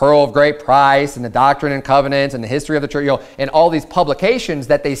Pearl of Great Price and the Doctrine and Covenants and the History of the Church, and all these publications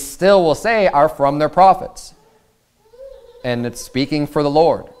that they still will say are from their prophets. And it's speaking for the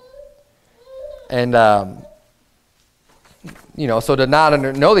Lord. And, so to not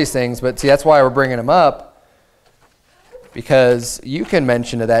know these things, but see, that's why we're bringing them up, because you can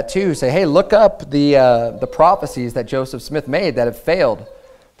mention to that too. Say, hey, look up the prophecies that Joseph Smith made that have failed.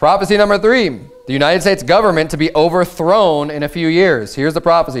 Prophecy number 3, the United States government to be overthrown in a few years. Here's the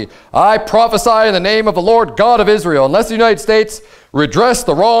prophecy. I prophesy in the name of the Lord God of Israel, unless the United States redress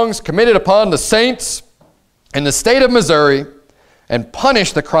the wrongs committed upon the saints in the state of Missouri and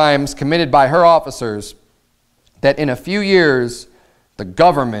punish the crimes committed by her officers, that in a few years the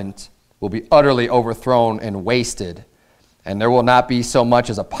government will be utterly overthrown and wasted, and there will not be so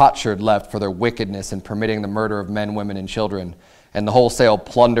much as a potsherd left for their wickedness in permitting the murder of men, women, and children, and the wholesale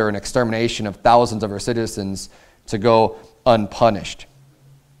plunder and extermination of thousands of her citizens to go unpunished.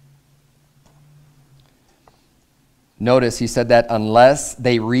 Notice he said that unless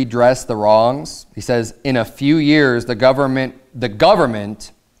they redress the wrongs, he says in a few years the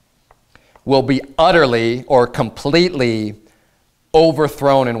government will be utterly or completely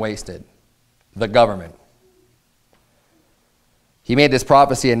overthrown and wasted. The government. He made this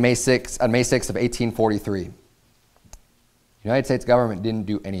prophecy on May 6th of 1843. The United States government didn't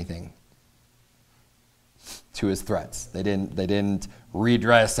do anything to his threats. They didn't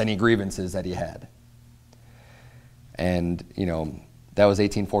redress any grievances that he had. And, you know, that was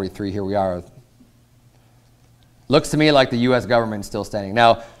 1843. Here we are. Looks to me like the U.S. government's still standing.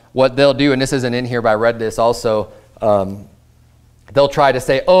 Now, what they'll do, and this isn't in here, but I read this also, they'll try to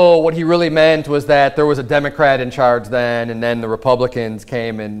say, oh, what he really meant was that there was a Democrat in charge then, and then the Republicans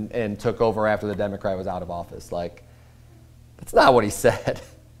came and took over after the Democrat was out of office. Like, that's not what he said.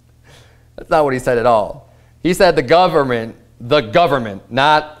 That's not what he said at all. He said the government,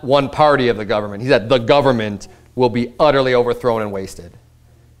 not one party of the government. He said the government will be utterly overthrown and wasted.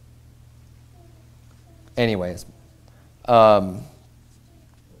 Anyways, there's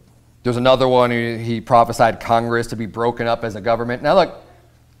another one. He prophesied Congress to be broken up as a government. Now look,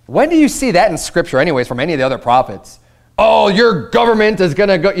 when do you see that in Scripture anyways from any of the other prophets? Oh, your government is going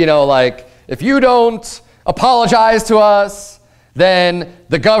to go, you know, like, if you don't apologize to us, then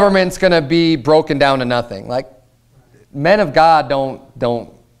the government's going to be broken down to nothing. Like, men of God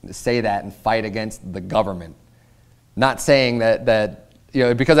don't say that and fight against the government. Not saying that, you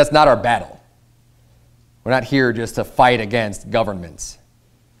know, because that's not our battle. We're not here just to fight against governments.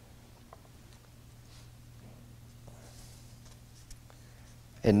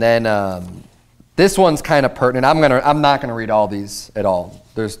 And then this one's kind of pertinent. I'm not gonna read all these at all.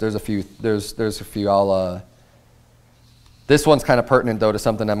 There's a few. There's a few. This one's kind of pertinent though to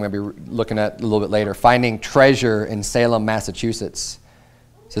something I'm going to be looking at a little bit later. Finding treasure in Salem, Massachusetts.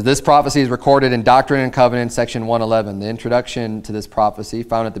 It says this prophecy is recorded in Doctrine and Covenants, section 111. The introduction to this prophecy,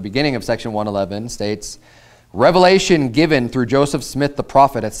 found at the beginning of section 111, states, revelation given through Joseph Smith the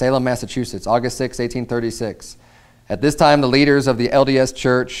prophet at Salem, Massachusetts, August 6, 1836. At this time, the leaders of the LDS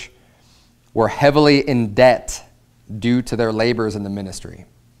Church were heavily in debt due to their labors in the ministry.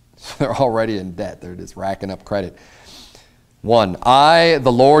 So they're already in debt. They're just racking up credit. 1, I,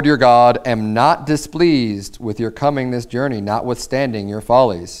 the Lord your God, am not displeased with your coming this journey, notwithstanding your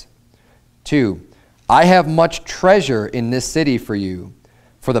follies. 2, I have much treasure in this city for you,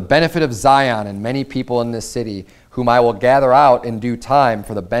 for the benefit of Zion and many people in this city, whom I will gather out in due time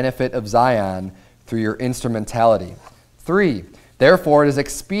for the benefit of Zion through your instrumentality. 3, therefore it is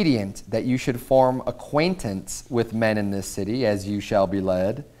expedient that you should form acquaintance with men in this city, as you shall be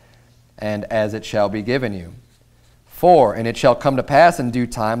led, and as it shall be given you. 4, and it shall come to pass in due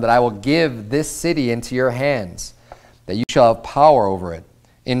time that I will give this city into your hands, that you shall have power over it,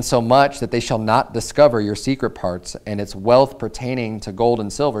 insomuch that they shall not discover your secret parts, and its wealth pertaining to gold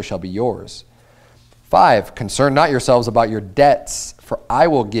and silver shall be yours. 5, concern not yourselves about your debts, for I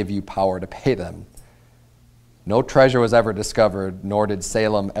will give you power to pay them. No treasure was ever discovered, nor did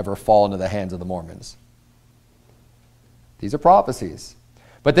Salem ever fall into the hands of the Mormons. These are prophecies.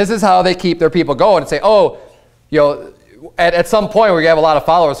 But this is how they keep their people going and say, oh, you know, at some point we have a lot of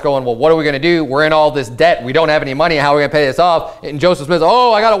followers going, well, what are we going to do? We're in all this debt. We don't have any money. How are we going to pay this off? And Joseph Smith,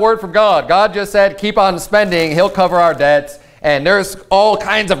 oh, I got a word from God. God just said, keep on spending. He'll cover our debts. And there's all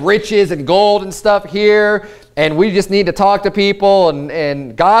kinds of riches and gold and stuff here. And we just need to talk to people.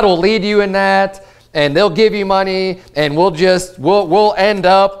 And God will lead you in that. And they'll give you money. And we'll end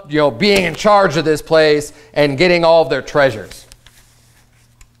up, you know, being in charge of this place and getting all of their treasures.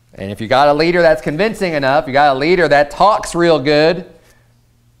 And if you got a leader that's convincing enough, you got a leader that talks real good,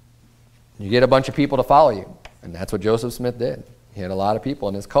 you get a bunch of people to follow you. And that's what Joseph Smith did. He had a lot of people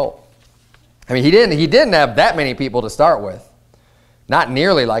in his cult. I mean, he didn't have that many people to start with. Not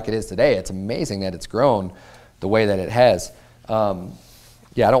nearly like it is today. It's amazing that it's grown the way that it has.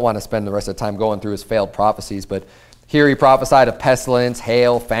 Yeah, I don't want to spend the rest of the time going through his failed prophecies, but here he prophesied of pestilence,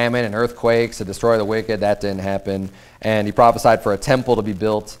 hail, famine, and earthquakes to destroy the wicked. That didn't happen. And he prophesied for a temple to be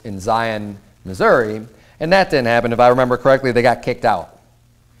built in Zion, Missouri. And that didn't happen. If I remember correctly, they got kicked out.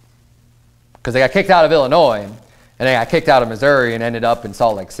 Because they got kicked out of Illinois, and they got kicked out of Missouri and ended up in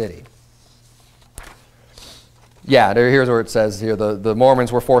Salt Lake City. Yeah, here's where it says here, the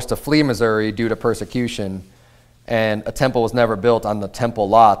Mormons were forced to flee Missouri due to persecution, and a temple was never built on the temple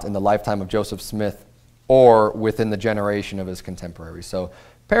lot in the lifetime of Joseph Smith or within the generation of his contemporaries. So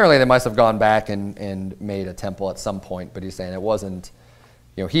apparently they must have gone back and made a temple at some point, but he's saying it wasn't,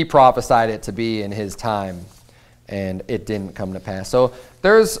 you know, he prophesied it to be in his time, and it didn't come to pass. So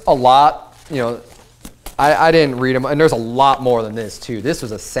there's a lot, you know, I didn't read them, and there's a lot more than this too. This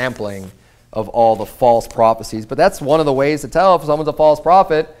was a sampling of all the false prophecies. But that's one of the ways to tell if someone's a false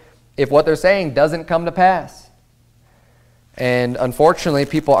prophet, if what they're saying doesn't come to pass. And unfortunately,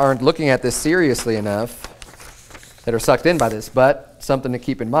 people aren't looking at this seriously enough that are sucked in by this. But something to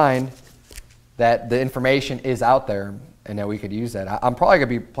keep in mind, that the information is out there and that we could use that. I'm probably going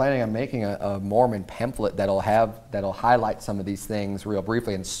to be planning on making a Mormon pamphlet that'll highlight some of these things real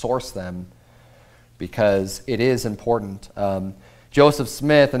briefly and source them, because it is important. Joseph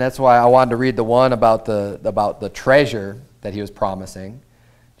Smith, and that's why I wanted to read the one about the treasure that he was promising.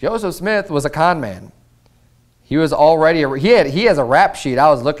 Joseph Smith was a con man. He was already, he has a rap sheet.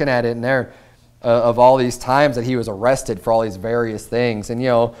 I was looking at it in there of all these times that he was arrested for all these various things. And, you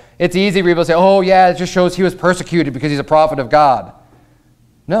know, it's easy for people to say, oh, yeah, it just shows he was persecuted because he's a prophet of God.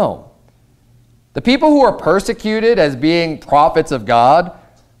 No. The people who were persecuted as being prophets of God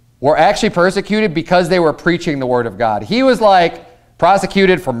were actually persecuted because they were preaching the word of God. He was like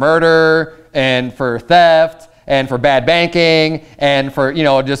prosecuted for murder and for theft and for bad banking and for, you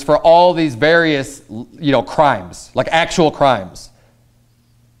know, just for all these various, you know, crimes, like actual crimes.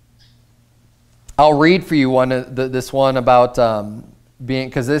 I'll read for you this one about being,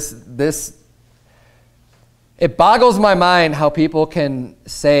 because it boggles my mind how people can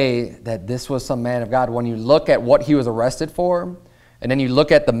say that this was some man of God when you look at what he was arrested for, and then you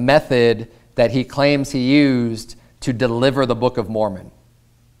look at the method that he claims he used to deliver the Book of Mormon.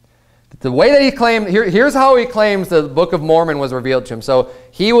 The way that he claimed, here's how he claims the Book of Mormon was revealed to him. So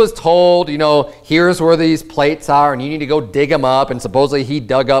he was told, you know, here's where these plates are, and you need to go dig them up. And supposedly he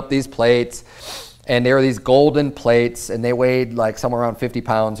dug up these plates, and they were these golden plates, and they weighed like somewhere around 50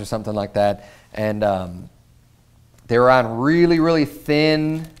 pounds or something like that. And they were on really, really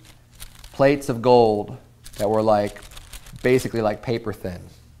thin plates of gold that were like basically like paper thin.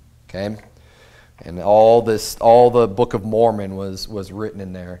 Okay, and all the Book of Mormon was written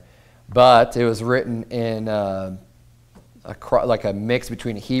in there. But it was written in like a mix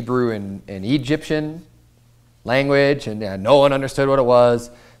between Hebrew and Egyptian language, and no one understood what it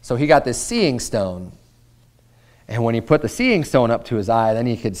was. So he got this seeing stone. And when he put the seeing stone up to his eye, then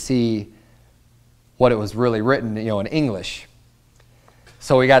he could see what it was really written, you know, in English.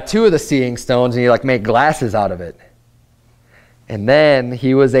 So he got 2 of the seeing stones, and he like made glasses out of it. And then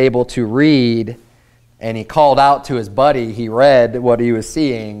he was able to read, and he called out to his buddy. He read what he was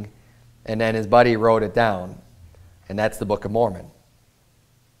seeing, and then his buddy wrote it down. And that's the Book of Mormon.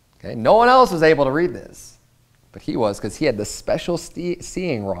 Okay? No one else was able to read this, but he was, because he had the special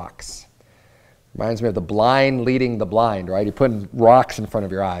seeing rocks. Reminds me of the blind leading the blind, right? He put rocks in front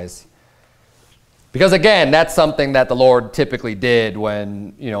of your eyes. Because again, that's something that the Lord typically did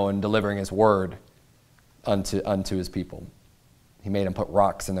when, you know, in delivering his word unto his people. He made them put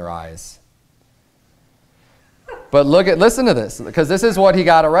rocks in their eyes. But listen to this, because this is what he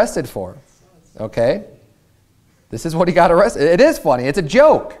got arrested for. Okay? This is what he got arrested. It is funny. It's a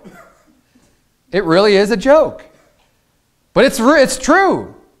joke. It really is a joke. But it's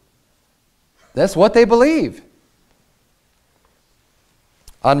true. That's what they believe.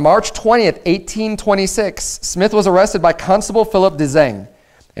 On March 20th, 1826, Smith was arrested by Constable Philip Dzeng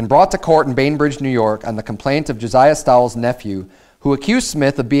and brought to court in Bainbridge, New York, on the complaint of Josiah Stowell's nephew, who accused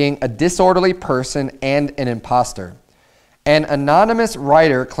Smith of being a disorderly person and an impostor. An anonymous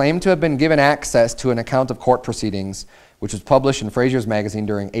writer claimed to have been given access to an account of court proceedings, which was published in Fraser's magazine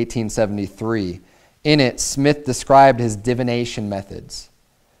during 1873. In it, Smith described his divination methods,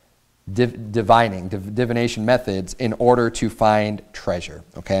 divination methods in order to find treasure.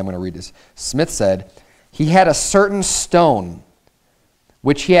 Okay, I'm going to read this. Smith said, he had a certain stone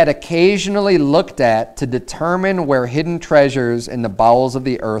which he had occasionally looked at to determine where hidden treasures in the bowels of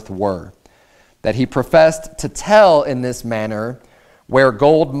the earth were, that he professed to tell in this manner where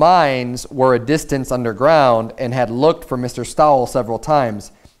gold mines were a distance underground, and had looked for Mr. Stowell several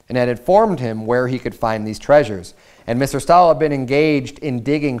times, and had informed him where he could find these treasures. And Mr. Stowell had been engaged in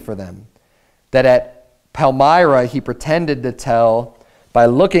digging for them. That at Palmyra he pretended to tell by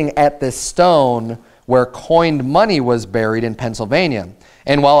looking at this stone where coined money was buried in Pennsylvania.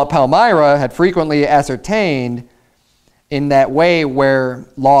 And while at Palmyra had frequently ascertained in that way where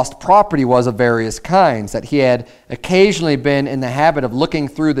lost property was of various kinds, that he had occasionally been in the habit of looking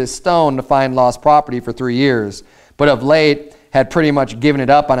through this stone to find lost property for 3 years, but of late had pretty much given it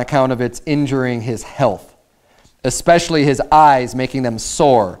up on account of its injuring his health, especially his eyes, making them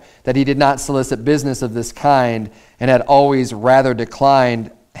sore, that he did not solicit business of this kind, and had always rather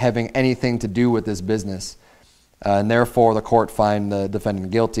declined having anything to do with this business. And therefore the court fined the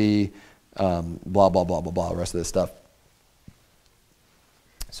defendant guilty, blah, blah, blah, blah, blah, the rest of this stuff.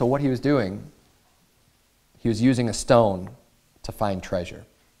 So what he was doing, he was using a stone to find treasure.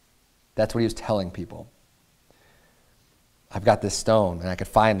 That's what he was telling people. I've got this stone, and I could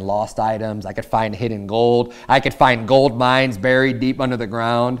find lost items. I could find hidden gold. I could find gold mines buried deep under the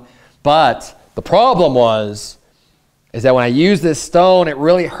ground. But the problem is that when I use this stone, it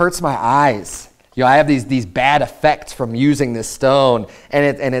really hurts my eyes. You know, I have these bad effects from using this stone,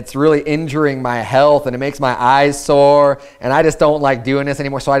 and it's really injuring my health, and it makes my eyes sore, and I just don't like doing this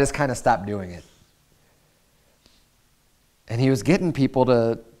anymore, so I just kind of stopped doing it. And he was getting people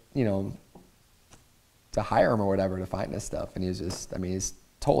to, you know, to hire him or whatever to find this stuff. And he's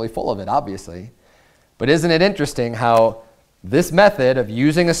totally full of it, obviously. But isn't it interesting how this method of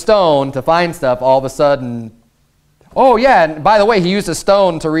using a stone to find stuff all of a sudden, oh yeah, and by the way, he used a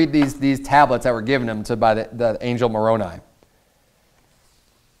stone to read these tablets that were given him by the angel Moroni.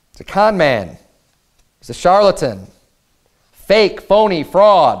 It's a con man. He's a charlatan. Fake, phony,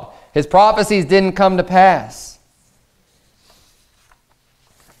 fraud. His prophecies didn't come to pass.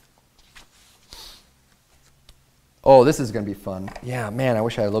 Oh, this is going to be fun. Yeah, man, I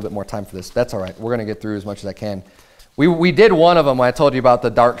wish I had a little bit more time for this. That's all right. We're going to get through as much as I can. We did one of them when I told you about the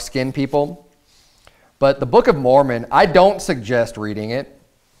dark-skinned people. But the Book of Mormon, I don't suggest reading it.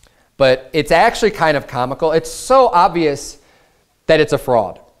 But it's actually kind of comical. It's so obvious that it's a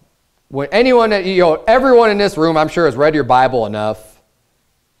fraud. When anyone, everyone in this room, I'm sure, has read your Bible enough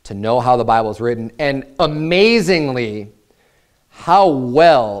to know how the Bible is written. And amazingly, how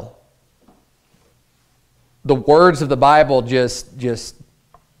well the words of the Bible just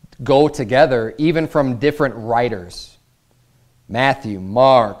go together, even from different writers. Matthew,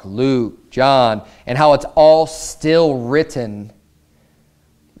 Mark, Luke, John, and how it's all still written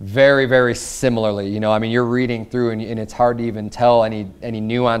very, very similarly. You know, I mean, you're reading through and it's hard to even tell any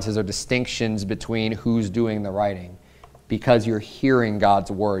nuances or distinctions between who's doing the writing because you're hearing God's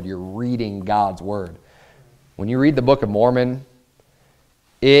word. You're reading God's word. When you read the Book of Mormon,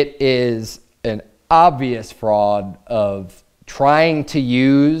 it is an obvious fraud of trying to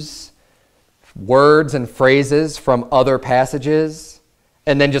use words and phrases from other passages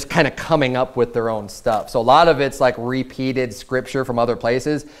and then just kind of coming up with their own stuff. So a lot of it's like repeated scripture from other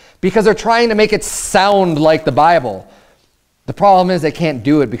places because they're trying to make it sound like the Bible. The problem is they can't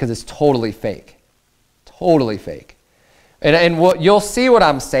do it because it's totally fake. Totally fake. And you'll see what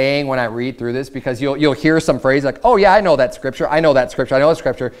I'm saying when I read through this because you'll hear some phrase like, oh yeah, I know that scripture, I know that scripture, I know that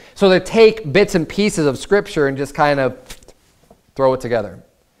scripture. So they take bits and pieces of scripture and just kind of throw it together.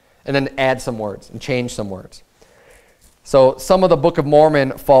 And then add some words and change some words. So some of the Book of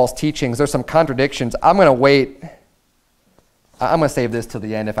Mormon false teachings, there's some contradictions. I'm going to wait. I'm going to save this till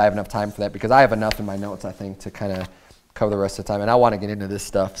the end if I have enough time for that because I have enough in my notes, I think, to kind of cover the rest of the time. And I want to get into this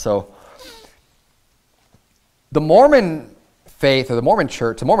stuff. So the Mormon faith or the Mormon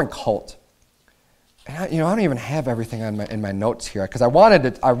church, the Mormon cult, and I don't even have everything in my notes here because I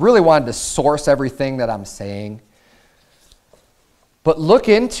really wanted to source everything that I'm saying. But look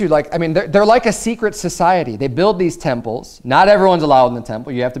into, they're like a secret society. They build these temples. Not everyone's allowed in the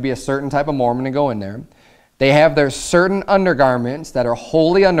temple. You have to be a certain type of Mormon to go in there. They have their certain undergarments that are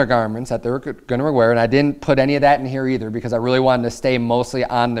holy undergarments that they're going to wear. And I didn't put any of that in here either because I really wanted to stay mostly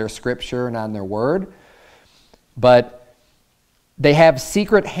on their scripture and on their word. But they have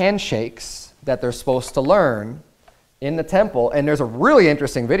secret handshakes that they're supposed to learn in the temple. And there's a really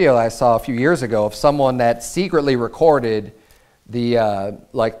interesting video that I saw a few years ago of someone that secretly recorded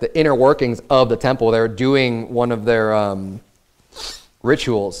the inner workings of the temple. They're doing one of their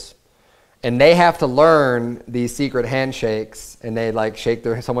rituals, and they have to learn these secret handshakes. And they shake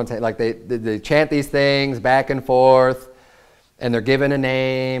someone's hand, they chant these things back and forth, and they're given a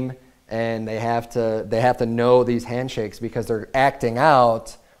name, and they have to know these handshakes because they're acting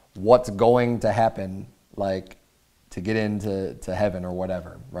out what's going to happen, to get into heaven or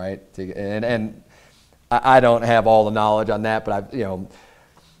whatever, right? And I don't have all the knowledge on that, but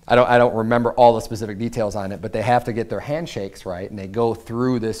I don't remember all the specific details on it, but they have to get their handshakes right, and they go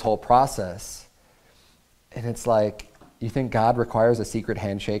through this whole process. And it's like, you think God requires a secret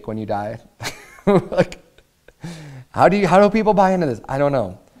handshake when you die? How do people buy into this? I don't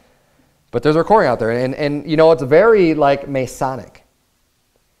know. But there's a recording out there, and it's very Masonic.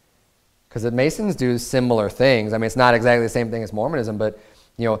 Because the Masons do similar things. I mean, it's not exactly the same thing as Mormonism, but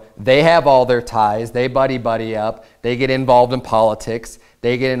they have all their ties. They buddy up. They get involved in politics.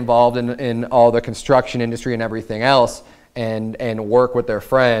 They get involved in all the construction industry and everything else and work with their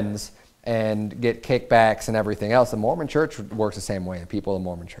friends and get kickbacks and everything else. The Mormon church works the same way. The people in the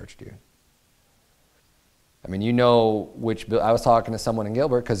Mormon church do. I mean, I was talking to someone in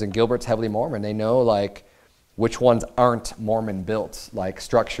Gilbert because in Gilbert's heavily Mormon. They know which ones aren't Mormon built, like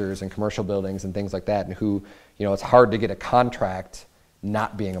structures and commercial buildings and things like that, and who, it's hard to get a contract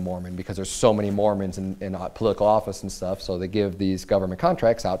not being a Mormon, because there's so many Mormons in political office and stuff, so they give these government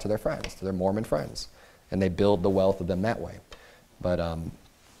contracts out to their friends, to their Mormon friends, and they build the wealth of them that way. But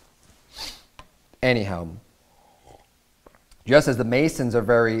anyhow, just as the Masons are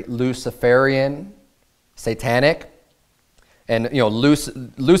very Luciferian, satanic, and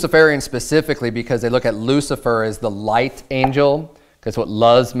Luciferian specifically because they look at Lucifer as the light angel, because what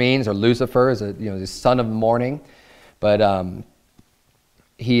Luz means, or Lucifer, is the son of the morning. But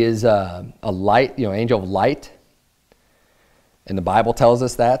he is a light, angel of light, and the Bible tells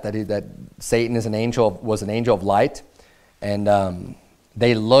us that Satan is was an angel of light, and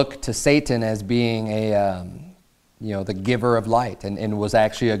they look to Satan as being the giver of light, and was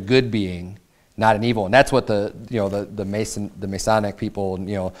actually a good being, not an evil. And that's what the Masonic people,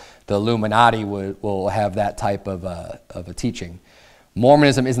 the Illuminati will have that type of a teaching.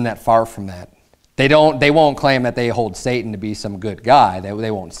 Mormonism isn't that far from that. They won't claim that they hold Satan to be some good guy.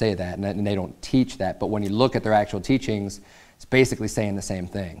 They won't say that, and they don't teach that. But when you look at their actual teachings, it's basically saying the same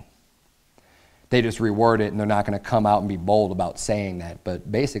thing. They just reword it, and they're not going to come out and be bold about saying that. But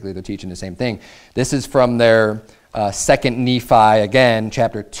basically, they're teaching the same thing. This is from their 2 Nephi, again,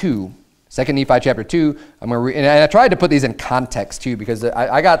 chapter 2. 2 Nephi chapter 2. I'm going to read, and I tried to put these in context too, because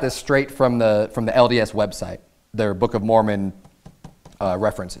I got this straight from the LDS website, their Book of Mormon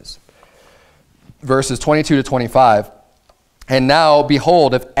references. Verses 22 to 25. And now,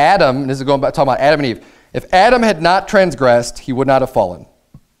 behold, if Adam, this is talking about Adam and Eve, if Adam had not transgressed, he would not have fallen,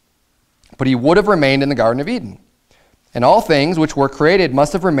 but he would have remained in the Garden of Eden. And all things which were created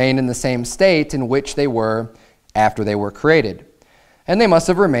must have remained in the same state in which they were after they were created. And they must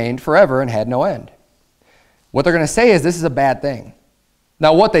have remained forever and had no end. What they're going to say is this is a bad thing.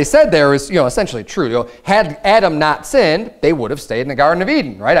 Now, what they said there is, essentially true. Had Adam not sinned, they would have stayed in the Garden of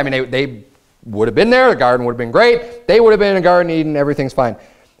Eden, right? I mean, they would have been there. The garden would have been great. They would have been in the Garden of Eden. Everything's fine.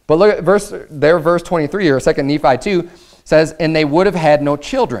 But look at verse 23 or 2 Nephi 2 says, and they would have had no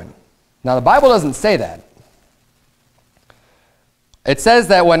children. Now, the Bible doesn't say that. It says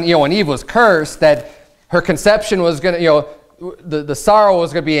that when Eve was cursed, that her conception was going to, the sorrow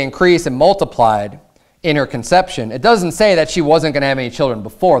was going to be increased and multiplied in her conception. It doesn't say that she wasn't going to have any children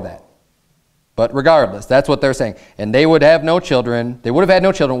before that. But regardless, that's what they're saying. And they would have no children. They would have had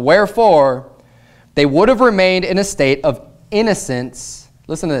no children. Wherefore, they would have remained in a state of innocence.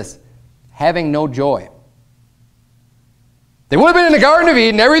 Listen to this. Having no joy. They would have been in the Garden of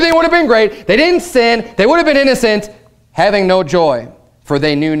Eden. Everything would have been great. They didn't sin. They would have been innocent, having no joy, for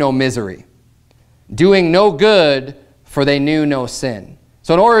they knew no misery. Doing no good, for they knew no sin.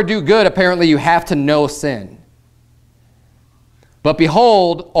 So in order to do good, apparently you have to know sin. But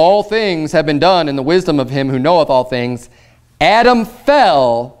behold, all things have been done in the wisdom of him who knoweth all things. Adam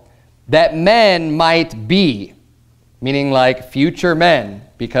fell that men might be, meaning like future men,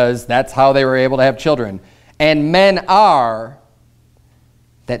 because that's how they were able to have children. And men are,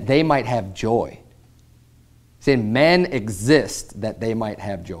 that they might have joy. Saying men exist that they might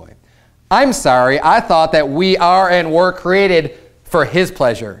have joy. I'm sorry, I thought that we are and were created for his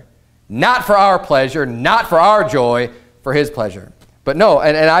pleasure. Not for our pleasure, not for our joy, for his pleasure. But no,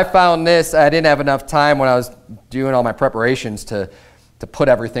 and I found this, I didn't have enough time when I was doing all my preparations to put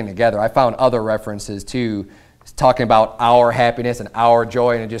everything together. I found other references too, talking about our happiness and our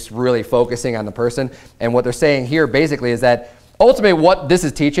joy and just really focusing on the person. And what they're saying here basically is that ultimately what this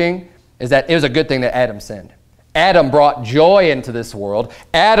is teaching is that it was a good thing that Adam sinned. Adam brought joy into this world.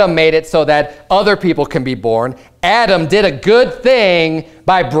 Adam made it so that other people can be born. Adam did a good thing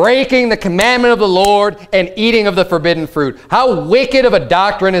by breaking the commandment of the Lord and eating of the forbidden fruit. How wicked of a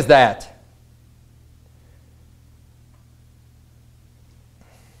doctrine is that?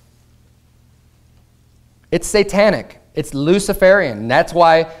 It's satanic. It's Luciferian. And that's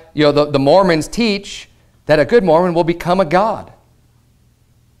why the Mormons teach that a good Mormon will become a god.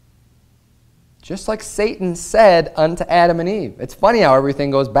 Just like Satan said unto Adam and Eve. It's funny how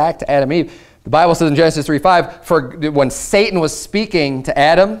everything goes back to Adam and Eve. The Bible says in Genesis 3:5, for when Satan was speaking to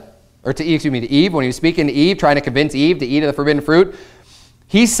Adam, or to Eve, when he was speaking to Eve, trying to convince Eve to eat of the forbidden fruit,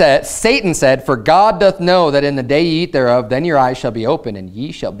 Satan said, for God doth know that in the day ye eat thereof, then your eyes shall be opened, and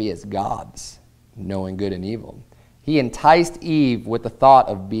ye shall be as gods, knowing good and evil. He enticed Eve with the thought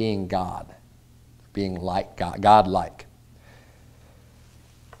of being God, being like God, God-like.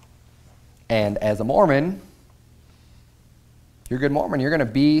 And as a Mormon, you're a good Mormon. You're going to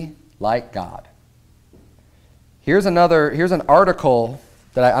be like God. Here's an article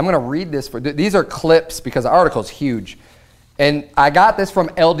that I'm going to read this for. These are clips because the article is huge. And I got this from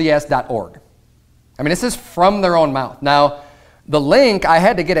LDS.org. I mean, this is from their own mouth. Now, the link, I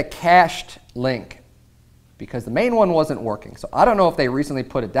had to get a cached link because the main one wasn't working. So I don't know if they recently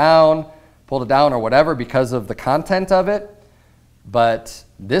pulled it down or whatever because of the content of it, but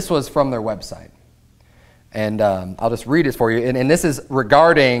this was from their website. And I'll just read this for you. And this is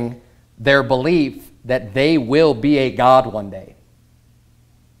regarding their belief that they will be a god one day.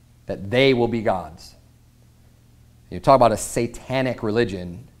 That they will be gods. You talk about a satanic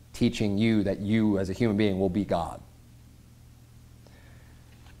religion teaching you that you as a human being will be God.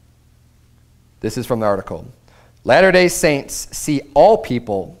 This is from the article. Latter-day Saints see all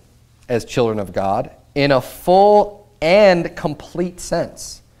people as children of God in a full and complete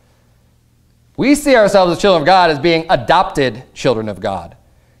sense. We see ourselves as children of God as being adopted children of God.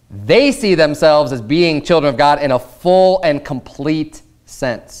 They see themselves as being children of God in a full and complete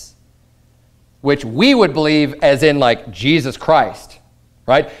sense, which we would believe as in like Jesus Christ,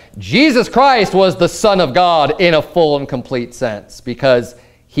 right? Jesus Christ was the Son of God in a full and complete sense because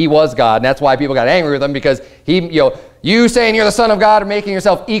he was God. And that's why people got angry with him, because you saying you're the Son of God are making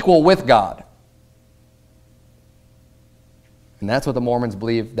yourself equal with God. And that's what the Mormons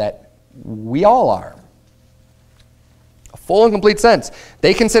believe that we all are. A full and complete sense.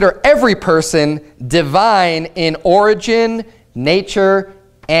 They consider every person divine in origin, nature,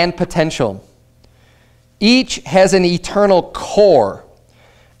 and potential. Each has an eternal core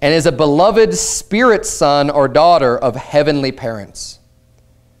and is a beloved spirit son or daughter of heavenly parents.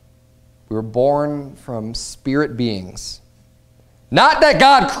 We were born from spirit beings. Not that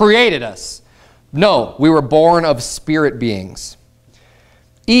God created us. No, we were born of spirit beings.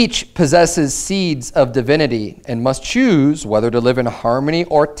 Each possesses seeds of divinity and must choose whether to live in harmony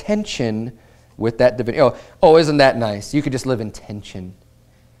or tension with that divinity. Oh, isn't that nice? You could just live in tension.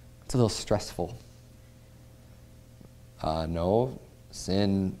 It's a little stressful. No,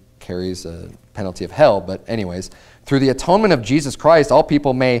 sin carries a penalty of hell. But anyways, through the atonement of Jesus Christ, all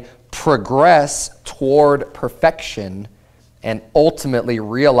people may progress toward perfection and ultimately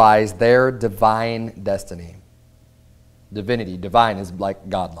realize their divine destiny. Divinity, divine is like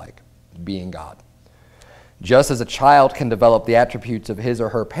godlike, being God. Just as a child can develop the attributes of his or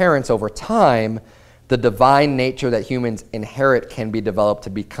her parents over time, the divine nature that humans inherit can be developed to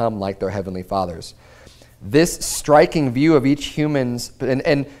become like their heavenly fathers. This striking view of each human's,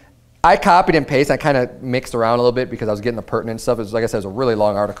 and I copied and pasted, I kind of mixed around a little bit because I was getting the pertinent stuff. It was, like I said, it was a really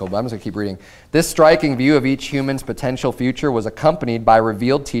long article, but I'm just going to keep reading. This striking view of each human's potential future was accompanied by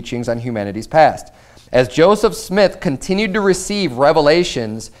revealed teachings on humanity's past. As Joseph Smith continued to receive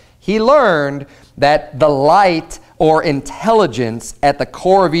revelations, he learned that the light or intelligence at the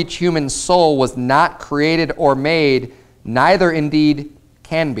core of each human soul was not created or made, neither indeed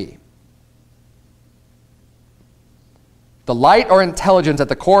can be. The light or intelligence at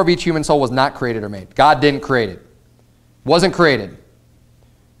the core of each human soul was not created or made. God didn't create it. Wasn't created.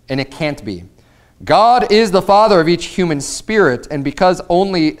 And it can't be. God is the Father of each human spirit, and because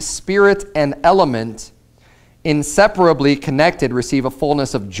only spirit and element, inseparably connected, receive a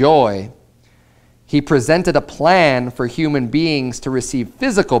fullness of joy, he presented a plan for human beings to receive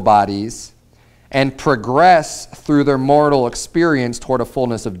physical bodies and progress through their mortal experience toward a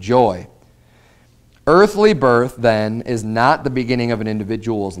fullness of joy. Earthly birth, then, is not the beginning of an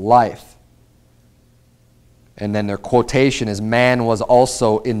individual's life. And then their quotation is, man was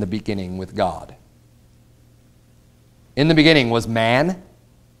also in the beginning with God. In the beginning was man.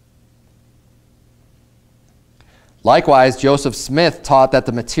 Likewise, Joseph Smith taught that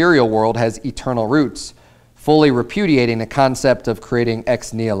the material world has eternal roots, fully repudiating the concept of creating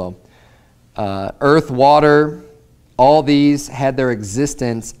ex nihilo. Earth, water, all these had their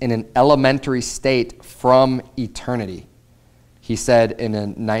existence in an elementary state from eternity, he said in a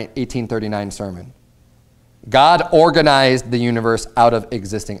 1839 sermon. God organized the universe out of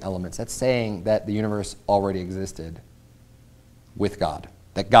existing elements. That's saying that the universe already existed with God,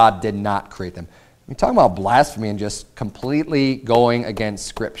 that God did not create them. We're talking about blasphemy and just completely going against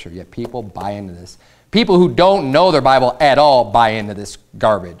Scripture, yet people buy into this. People who don't know their Bible at all buy into this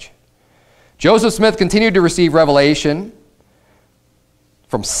garbage. Joseph Smith continued to receive revelation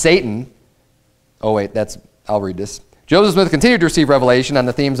from Satan. Oh wait, I'll read this. Joseph Smith continued to receive revelation on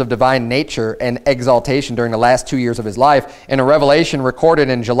the themes of divine nature and exaltation during the last 2 years of his life, in a revelation recorded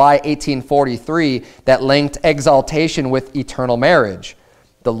in July 1843 that linked exaltation with eternal marriage.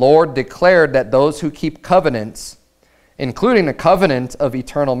 The Lord declared that those who keep covenants, including the covenant of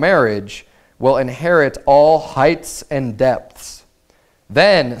eternal marriage, will inherit all heights and depths.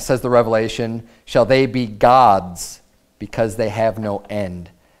 Then, says the revelation, shall they be gods, because they have no end.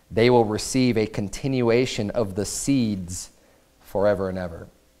 They will receive a continuation of the seeds forever and ever.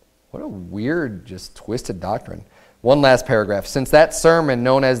 What a weird, just twisted doctrine. One last paragraph. Since that sermon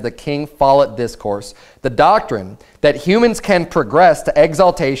known as the King Follett Discourse, the doctrine that humans can progress to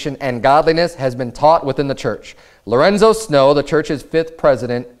exaltation and godliness has been taught within the church. Lorenzo Snow, the church's 5th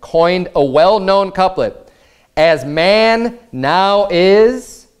president, coined a well-known couplet, "As man now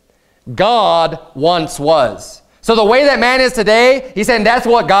is, God once was." So the way that man is today, he's saying that's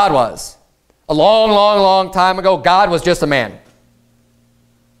what God was. A long, long, long time ago, God was just a man.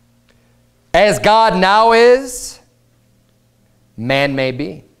 As God now is, man may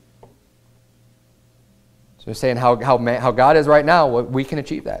be. So we're saying how God is right now, we can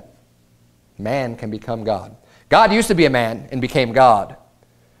achieve that. Man can become God. God used to be a man and became God.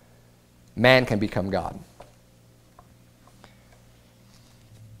 Man can become God.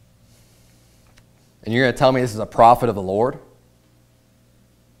 And you're going to tell me this is a prophet of the Lord?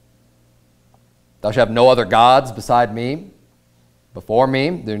 Thou shalt have no other gods beside me, before me.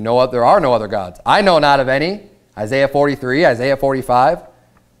 There are no other gods. I know not of any. Isaiah 43, Isaiah 45.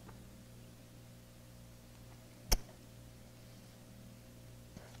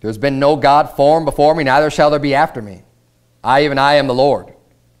 There's been no God formed before me, neither shall there be after me. Even I am the Lord.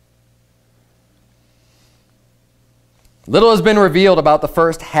 Little has been revealed about the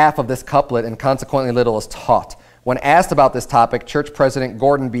first half of this couplet, and consequently little is taught. When asked about this topic, Church President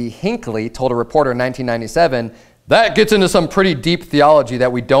Gordon B. Hinckley told a reporter in 1997, "That gets into some pretty deep theology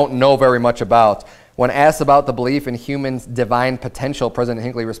that we don't know very much about." When asked about the belief in humans' divine potential, President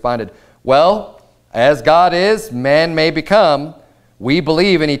Hinckley responded, "Well, as God is, man may become. We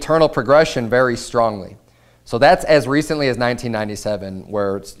believe in eternal progression very strongly." So that's as recently as 1997,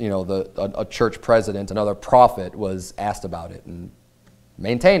 where it's, a church president, another prophet, was asked about it and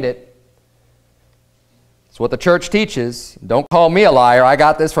maintained it. It's what the church teaches. Don't call me a liar. I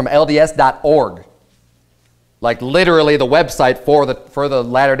got this from LDS.org. Like literally the website for the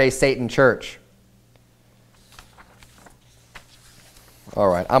Latter-day Satan Church. All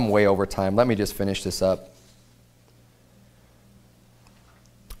right, I'm way over time. Let me just finish this up.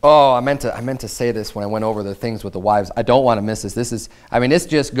 Oh, I meant to say this when I went over the things with the wives. I don't want to miss this. This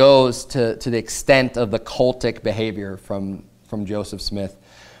just goes to the extent of the cultic behavior from Joseph Smith.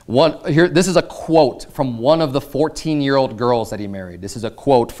 This is a quote from one of the 14-year-old girls that he married. This is a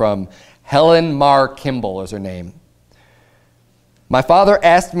quote from Helen Mar Kimball is her name. "My father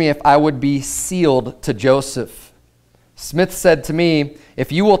asked me if I would be sealed to Joseph. Smith said to me,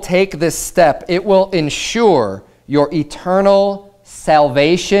 'If you will take this step, it will ensure your eternal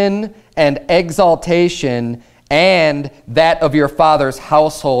salvation and exaltation and that of your father's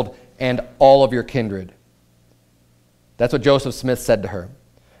household and all of your kindred.'" That's what Joseph Smith said to her.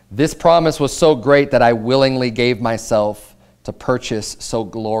 "This promise was so great that I willingly gave myself to purchase so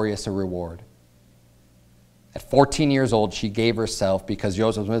glorious a reward." At 14 years old, she gave herself because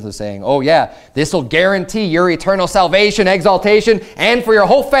Joseph Smith was saying, "Oh yeah, this will guarantee your eternal salvation, exaltation, and for your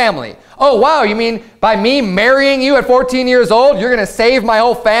whole family." Oh wow, you mean by me marrying you at 14 years old, you're going to save my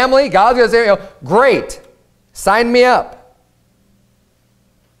whole family? God's going to say, great, sign me up.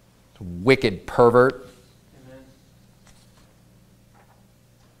 Wicked pervert. Amen.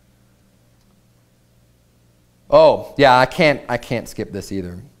 Oh yeah, I can't skip this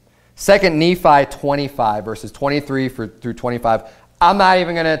either. 2 Nephi 25, verses 23 through 25. I'm not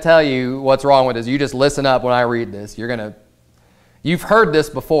even going to tell you what's wrong with this. You just listen up when I read this. You've heard this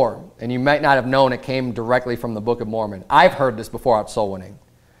before, and you might not have known it came directly from the Book of Mormon. I've heard this before at Soulwinning.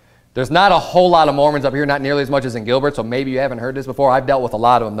 There's not a whole lot of Mormons up here, not nearly as much as in Gilbert, so maybe you haven't heard this before. I've dealt with a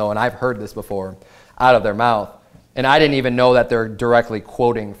lot of them, though, and I've heard this before out of their mouth. And I didn't even know that they're directly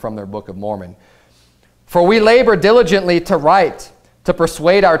quoting from their Book of Mormon. "For we labor diligently to write, to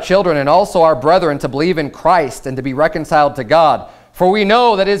persuade our children and also our brethren to believe in Christ and to be reconciled to God. For we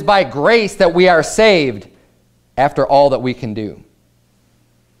know that it is by grace that we are saved, after all that we can do.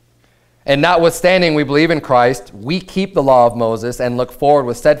 And notwithstanding we believe in Christ, we keep the law of Moses and look forward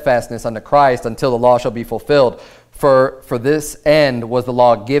with steadfastness unto Christ until the law shall be fulfilled. For this end was the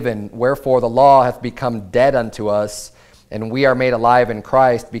law given, wherefore the law hath become dead unto us, and we are made alive in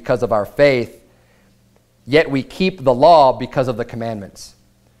Christ because of our faith. Yet we keep the law because of the commandments."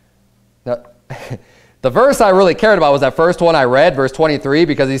 Now, the verse I really cared about was that first one I read, verse 23,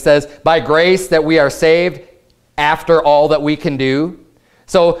 because he says, by grace that we are saved after all that we can do.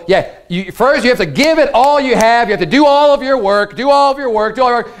 So, yeah, first you have to give it all you have. You have to do all of your work,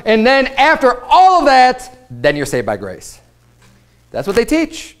 and then after all of that, then you're saved by grace. That's what they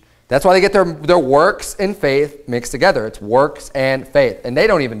teach. That's why they get their works and faith mixed together. It's works and faith, and they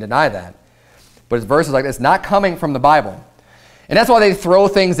don't even deny that. But it's verses like this, not coming from the Bible. And that's why they throw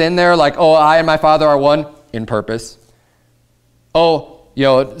things in there like, oh, I and my Father are one, in purpose. Oh,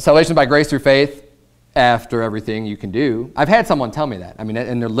 salvation by grace through faith, after everything you can do. I've had someone tell me that. I mean,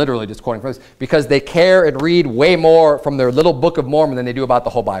 and they're literally just quoting from this because they care and read way more from their little Book of Mormon than they do about the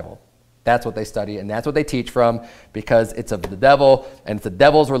whole Bible. That's what they study, and that's what they teach from because it's of the devil, and it's the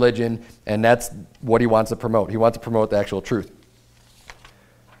devil's religion, and that's what he wants to promote. He wants to promote the actual truth.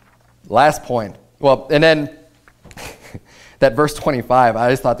 Last point. Well, and then that verse 25, I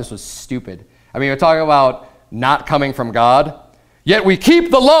just thought this was stupid. I mean, we're talking about not coming from God, yet we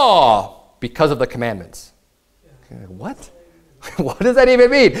keep the law because of the commandments. What? What does that even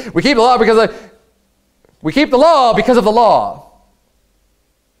mean? We keep the law because of the law.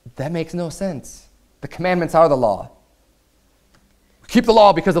 That makes no sense. The commandments are the law. We keep the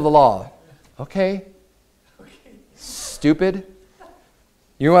law because of the law. Okay. Stupid.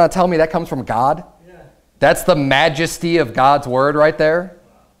 You want to tell me that comes from God? Yeah. That's the majesty of God's word right there.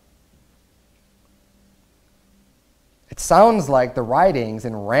 It sounds like the writings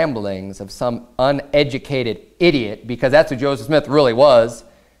and ramblings of some uneducated idiot, because that's who Joseph Smith really was.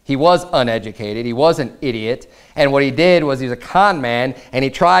 He was uneducated. He was an idiot. And what he did was he was a con man, and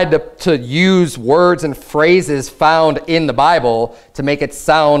he tried to use words and phrases found in the Bible to make it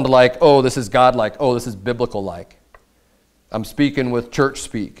sound like, oh, this is God-like. Oh, this is biblical-like. I'm speaking with church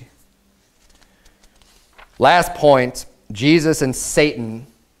speak. Last point, Jesus and Satan,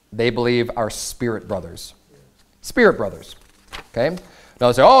 they believe, are spirit brothers. Spirit brothers. Okay? Now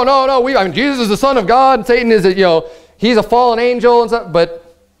they say, oh, no, Jesus is the Son of God, and Satan is, he's a fallen angel and stuff. But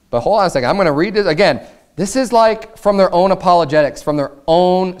hold on a second. I'm going to read this again. This is like from their own apologetics, from their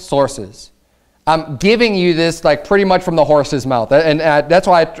own sources. I'm giving you this like pretty much from the horse's mouth. And that's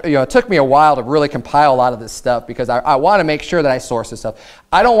why it took me a while to really compile a lot of this stuff, because I want to make sure that I source this stuff.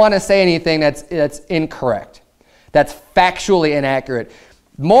 I don't want to say anything that's incorrect, that's factually inaccurate.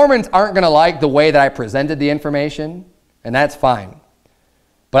 Mormons aren't going to like the way that I presented the information, and that's fine.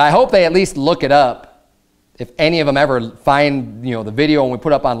 But I hope they at least look it up if any of them ever find the video and we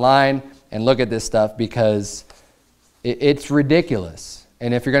put up online and look at this stuff, because it's ridiculous.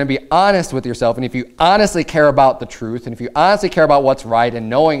 And if you're going to be honest with yourself, and if you honestly care about the truth, and if you honestly care about what's right and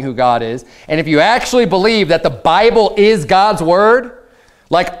knowing who God is, and if you actually believe that the Bible is God's word,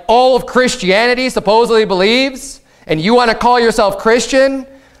 like all of Christianity supposedly believes, and you want to call yourself Christian,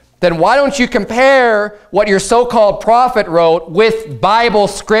 then why don't you compare what your so-called prophet wrote with Bible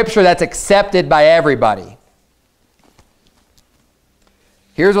scripture that's accepted by everybody?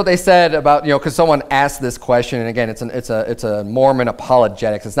 Here's what they said about, because someone asked this question, and again, it's a Mormon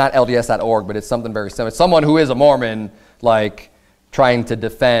apologetics. It's not LDS.org, but it's something very similar. It's someone who is a Mormon, like, trying to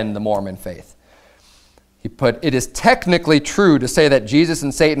defend the Mormon faith. He put, it is technically true to say that Jesus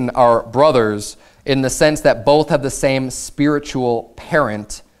and Satan are brothers in the sense that both have the same spiritual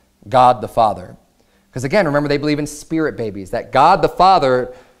parent, God the Father. Because again, remember, they believe in spirit babies, that God the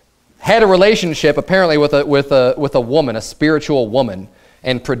Father had a relationship apparently with a woman, a spiritual woman,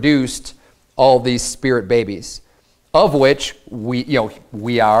 and produced all these spirit babies, of which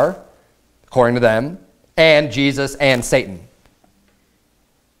we are, according to them, and Jesus and Satan.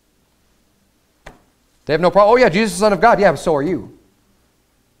 They have no problem. Oh yeah, Jesus is the Son of God. Yeah, so are you.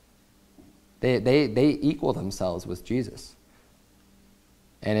 They equal themselves with Jesus.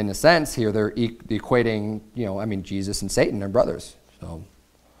 And in a sense here, they're equating, Jesus and Satan are brothers. So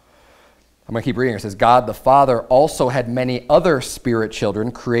I'm going to keep reading. It says, God the Father also had many other spirit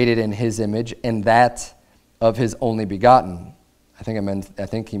children created in his image, and that of his only begotten. I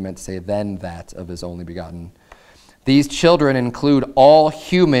think he meant to say then that of his only begotten. These children include all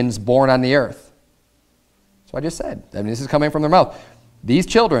humans born on the earth. That's what I just said. This is coming from their mouth. These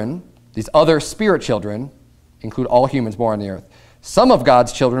children, these other spirit children, include all humans born on the earth. Some of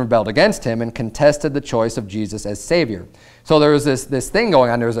God's children rebelled against him and contested the choice of Jesus as Savior. So there was this thing going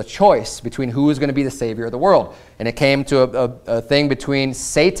on. There was a choice between who was going to be the Savior of the world. And it came to a thing between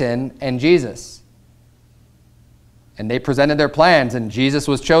Satan and Jesus. And they presented their plans, and Jesus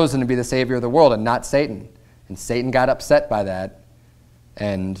was chosen to be the Savior of the world and not Satan. And Satan got upset by that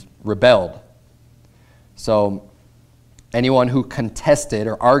and rebelled. So anyone who contested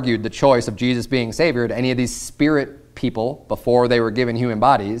or argued the choice of Jesus being Savior to any of these spirit people before they were given human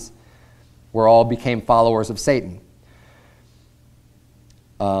bodies all became followers of Satan.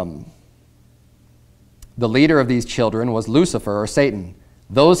 The leader of these children was Lucifer, or Satan.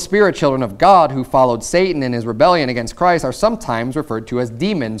 Those spirit children of God who followed Satan in his rebellion against Christ are sometimes referred to as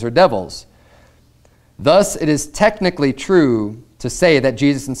demons or devils. Thus, it is technically true to say that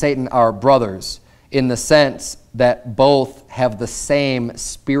Jesus and Satan are brothers in the sense that both have the same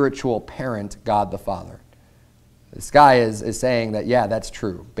spiritual parent, God the Father. This guy is saying that, yeah, that's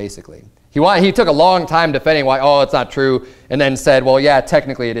true, basically. He took a long time defending why, oh, it's not true, and then said, well, yeah,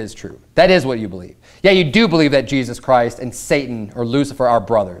 technically it is true. That is what you believe. Yeah, you do believe that Jesus Christ and Satan or Lucifer are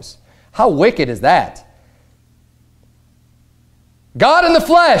brothers. How wicked is that? God in the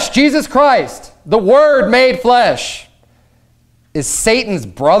flesh, Jesus Christ, the Word made flesh, is Satan's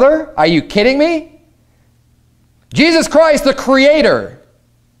brother? Are you kidding me? Jesus Christ, the Creator,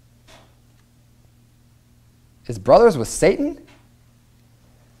 is brothers with Satan?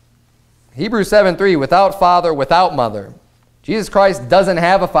 Hebrews 7:3, without father, without mother. Jesus Christ doesn't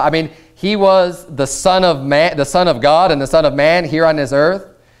have a father. I mean, he was the Son of Man, the Son of God and the Son of Man here on this earth,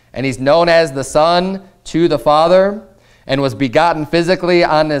 and he's known as the Son to the Father, and was begotten physically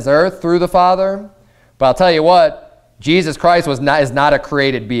on this earth through the Father. But I'll tell you what, Jesus Christ is not a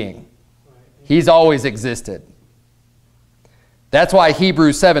created being. He's always existed. That's why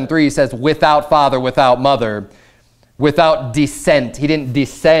Hebrews 7:3 says, without father, without mother, without descent. He didn't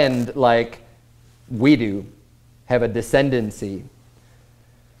descend like we do, have a descendancy.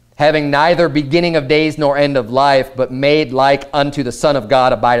 Having neither beginning of days nor end of life, but made like unto the Son of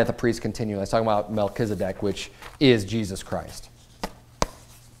God, abideth a priest continually. I was talking about Melchizedek, which is Jesus Christ.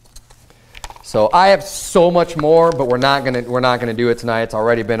 So I have so much more, but we're not gonna do it tonight. It's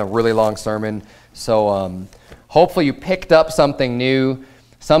already been a really long sermon. So hopefully you picked up something new,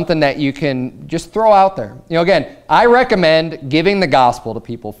 something that you can just throw out there. You know, again, I recommend giving the gospel to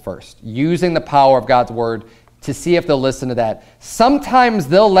people first, using the power of God's word to see if they'll listen to that. Sometimes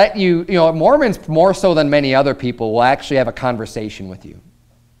they'll let you, Mormons more so than many other people will actually have a conversation with you.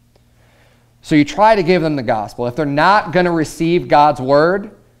 So you try to give them the gospel. If they're not going to receive God's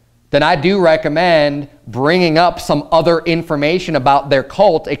word, then I do recommend bringing up some other information about their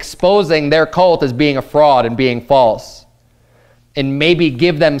cult, exposing their cult as being a fraud and being false. And maybe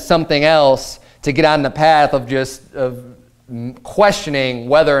give them something else to get on the path of questioning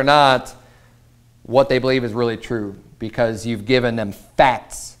whether or not what they believe is really true, because you've given them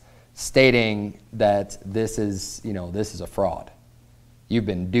facts stating that this is a fraud. You've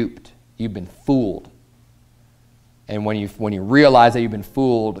been duped. You've been fooled. And when you realize that you've been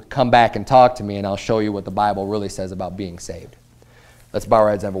fooled, come back and talk to me, and I'll show you what the Bible really says about being saved. Let's bow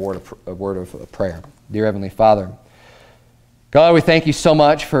our heads and have a word of prayer. Dear Heavenly Father, God, we thank you so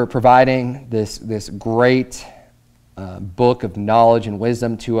much for providing this great book of knowledge and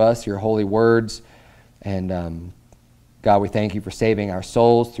wisdom to us, your holy words. And God, we thank you for saving our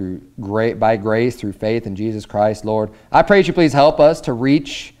souls by grace through faith in Jesus Christ, Lord. I pray that you please help us to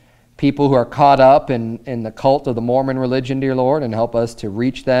reach people who are caught up in the cult of the Mormon religion, dear Lord, and help us to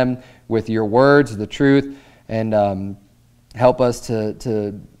reach them with your words, the truth, and help us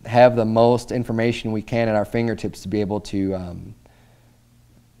to have the most information we can at our fingertips to be able to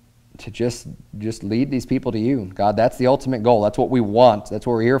just lead these people to you. God, that's the ultimate goal. That's what we want. That's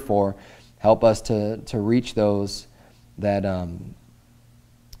what we're here for. Help us to reach those that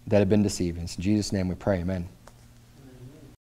have been deceived. In Jesus' name we pray, amen.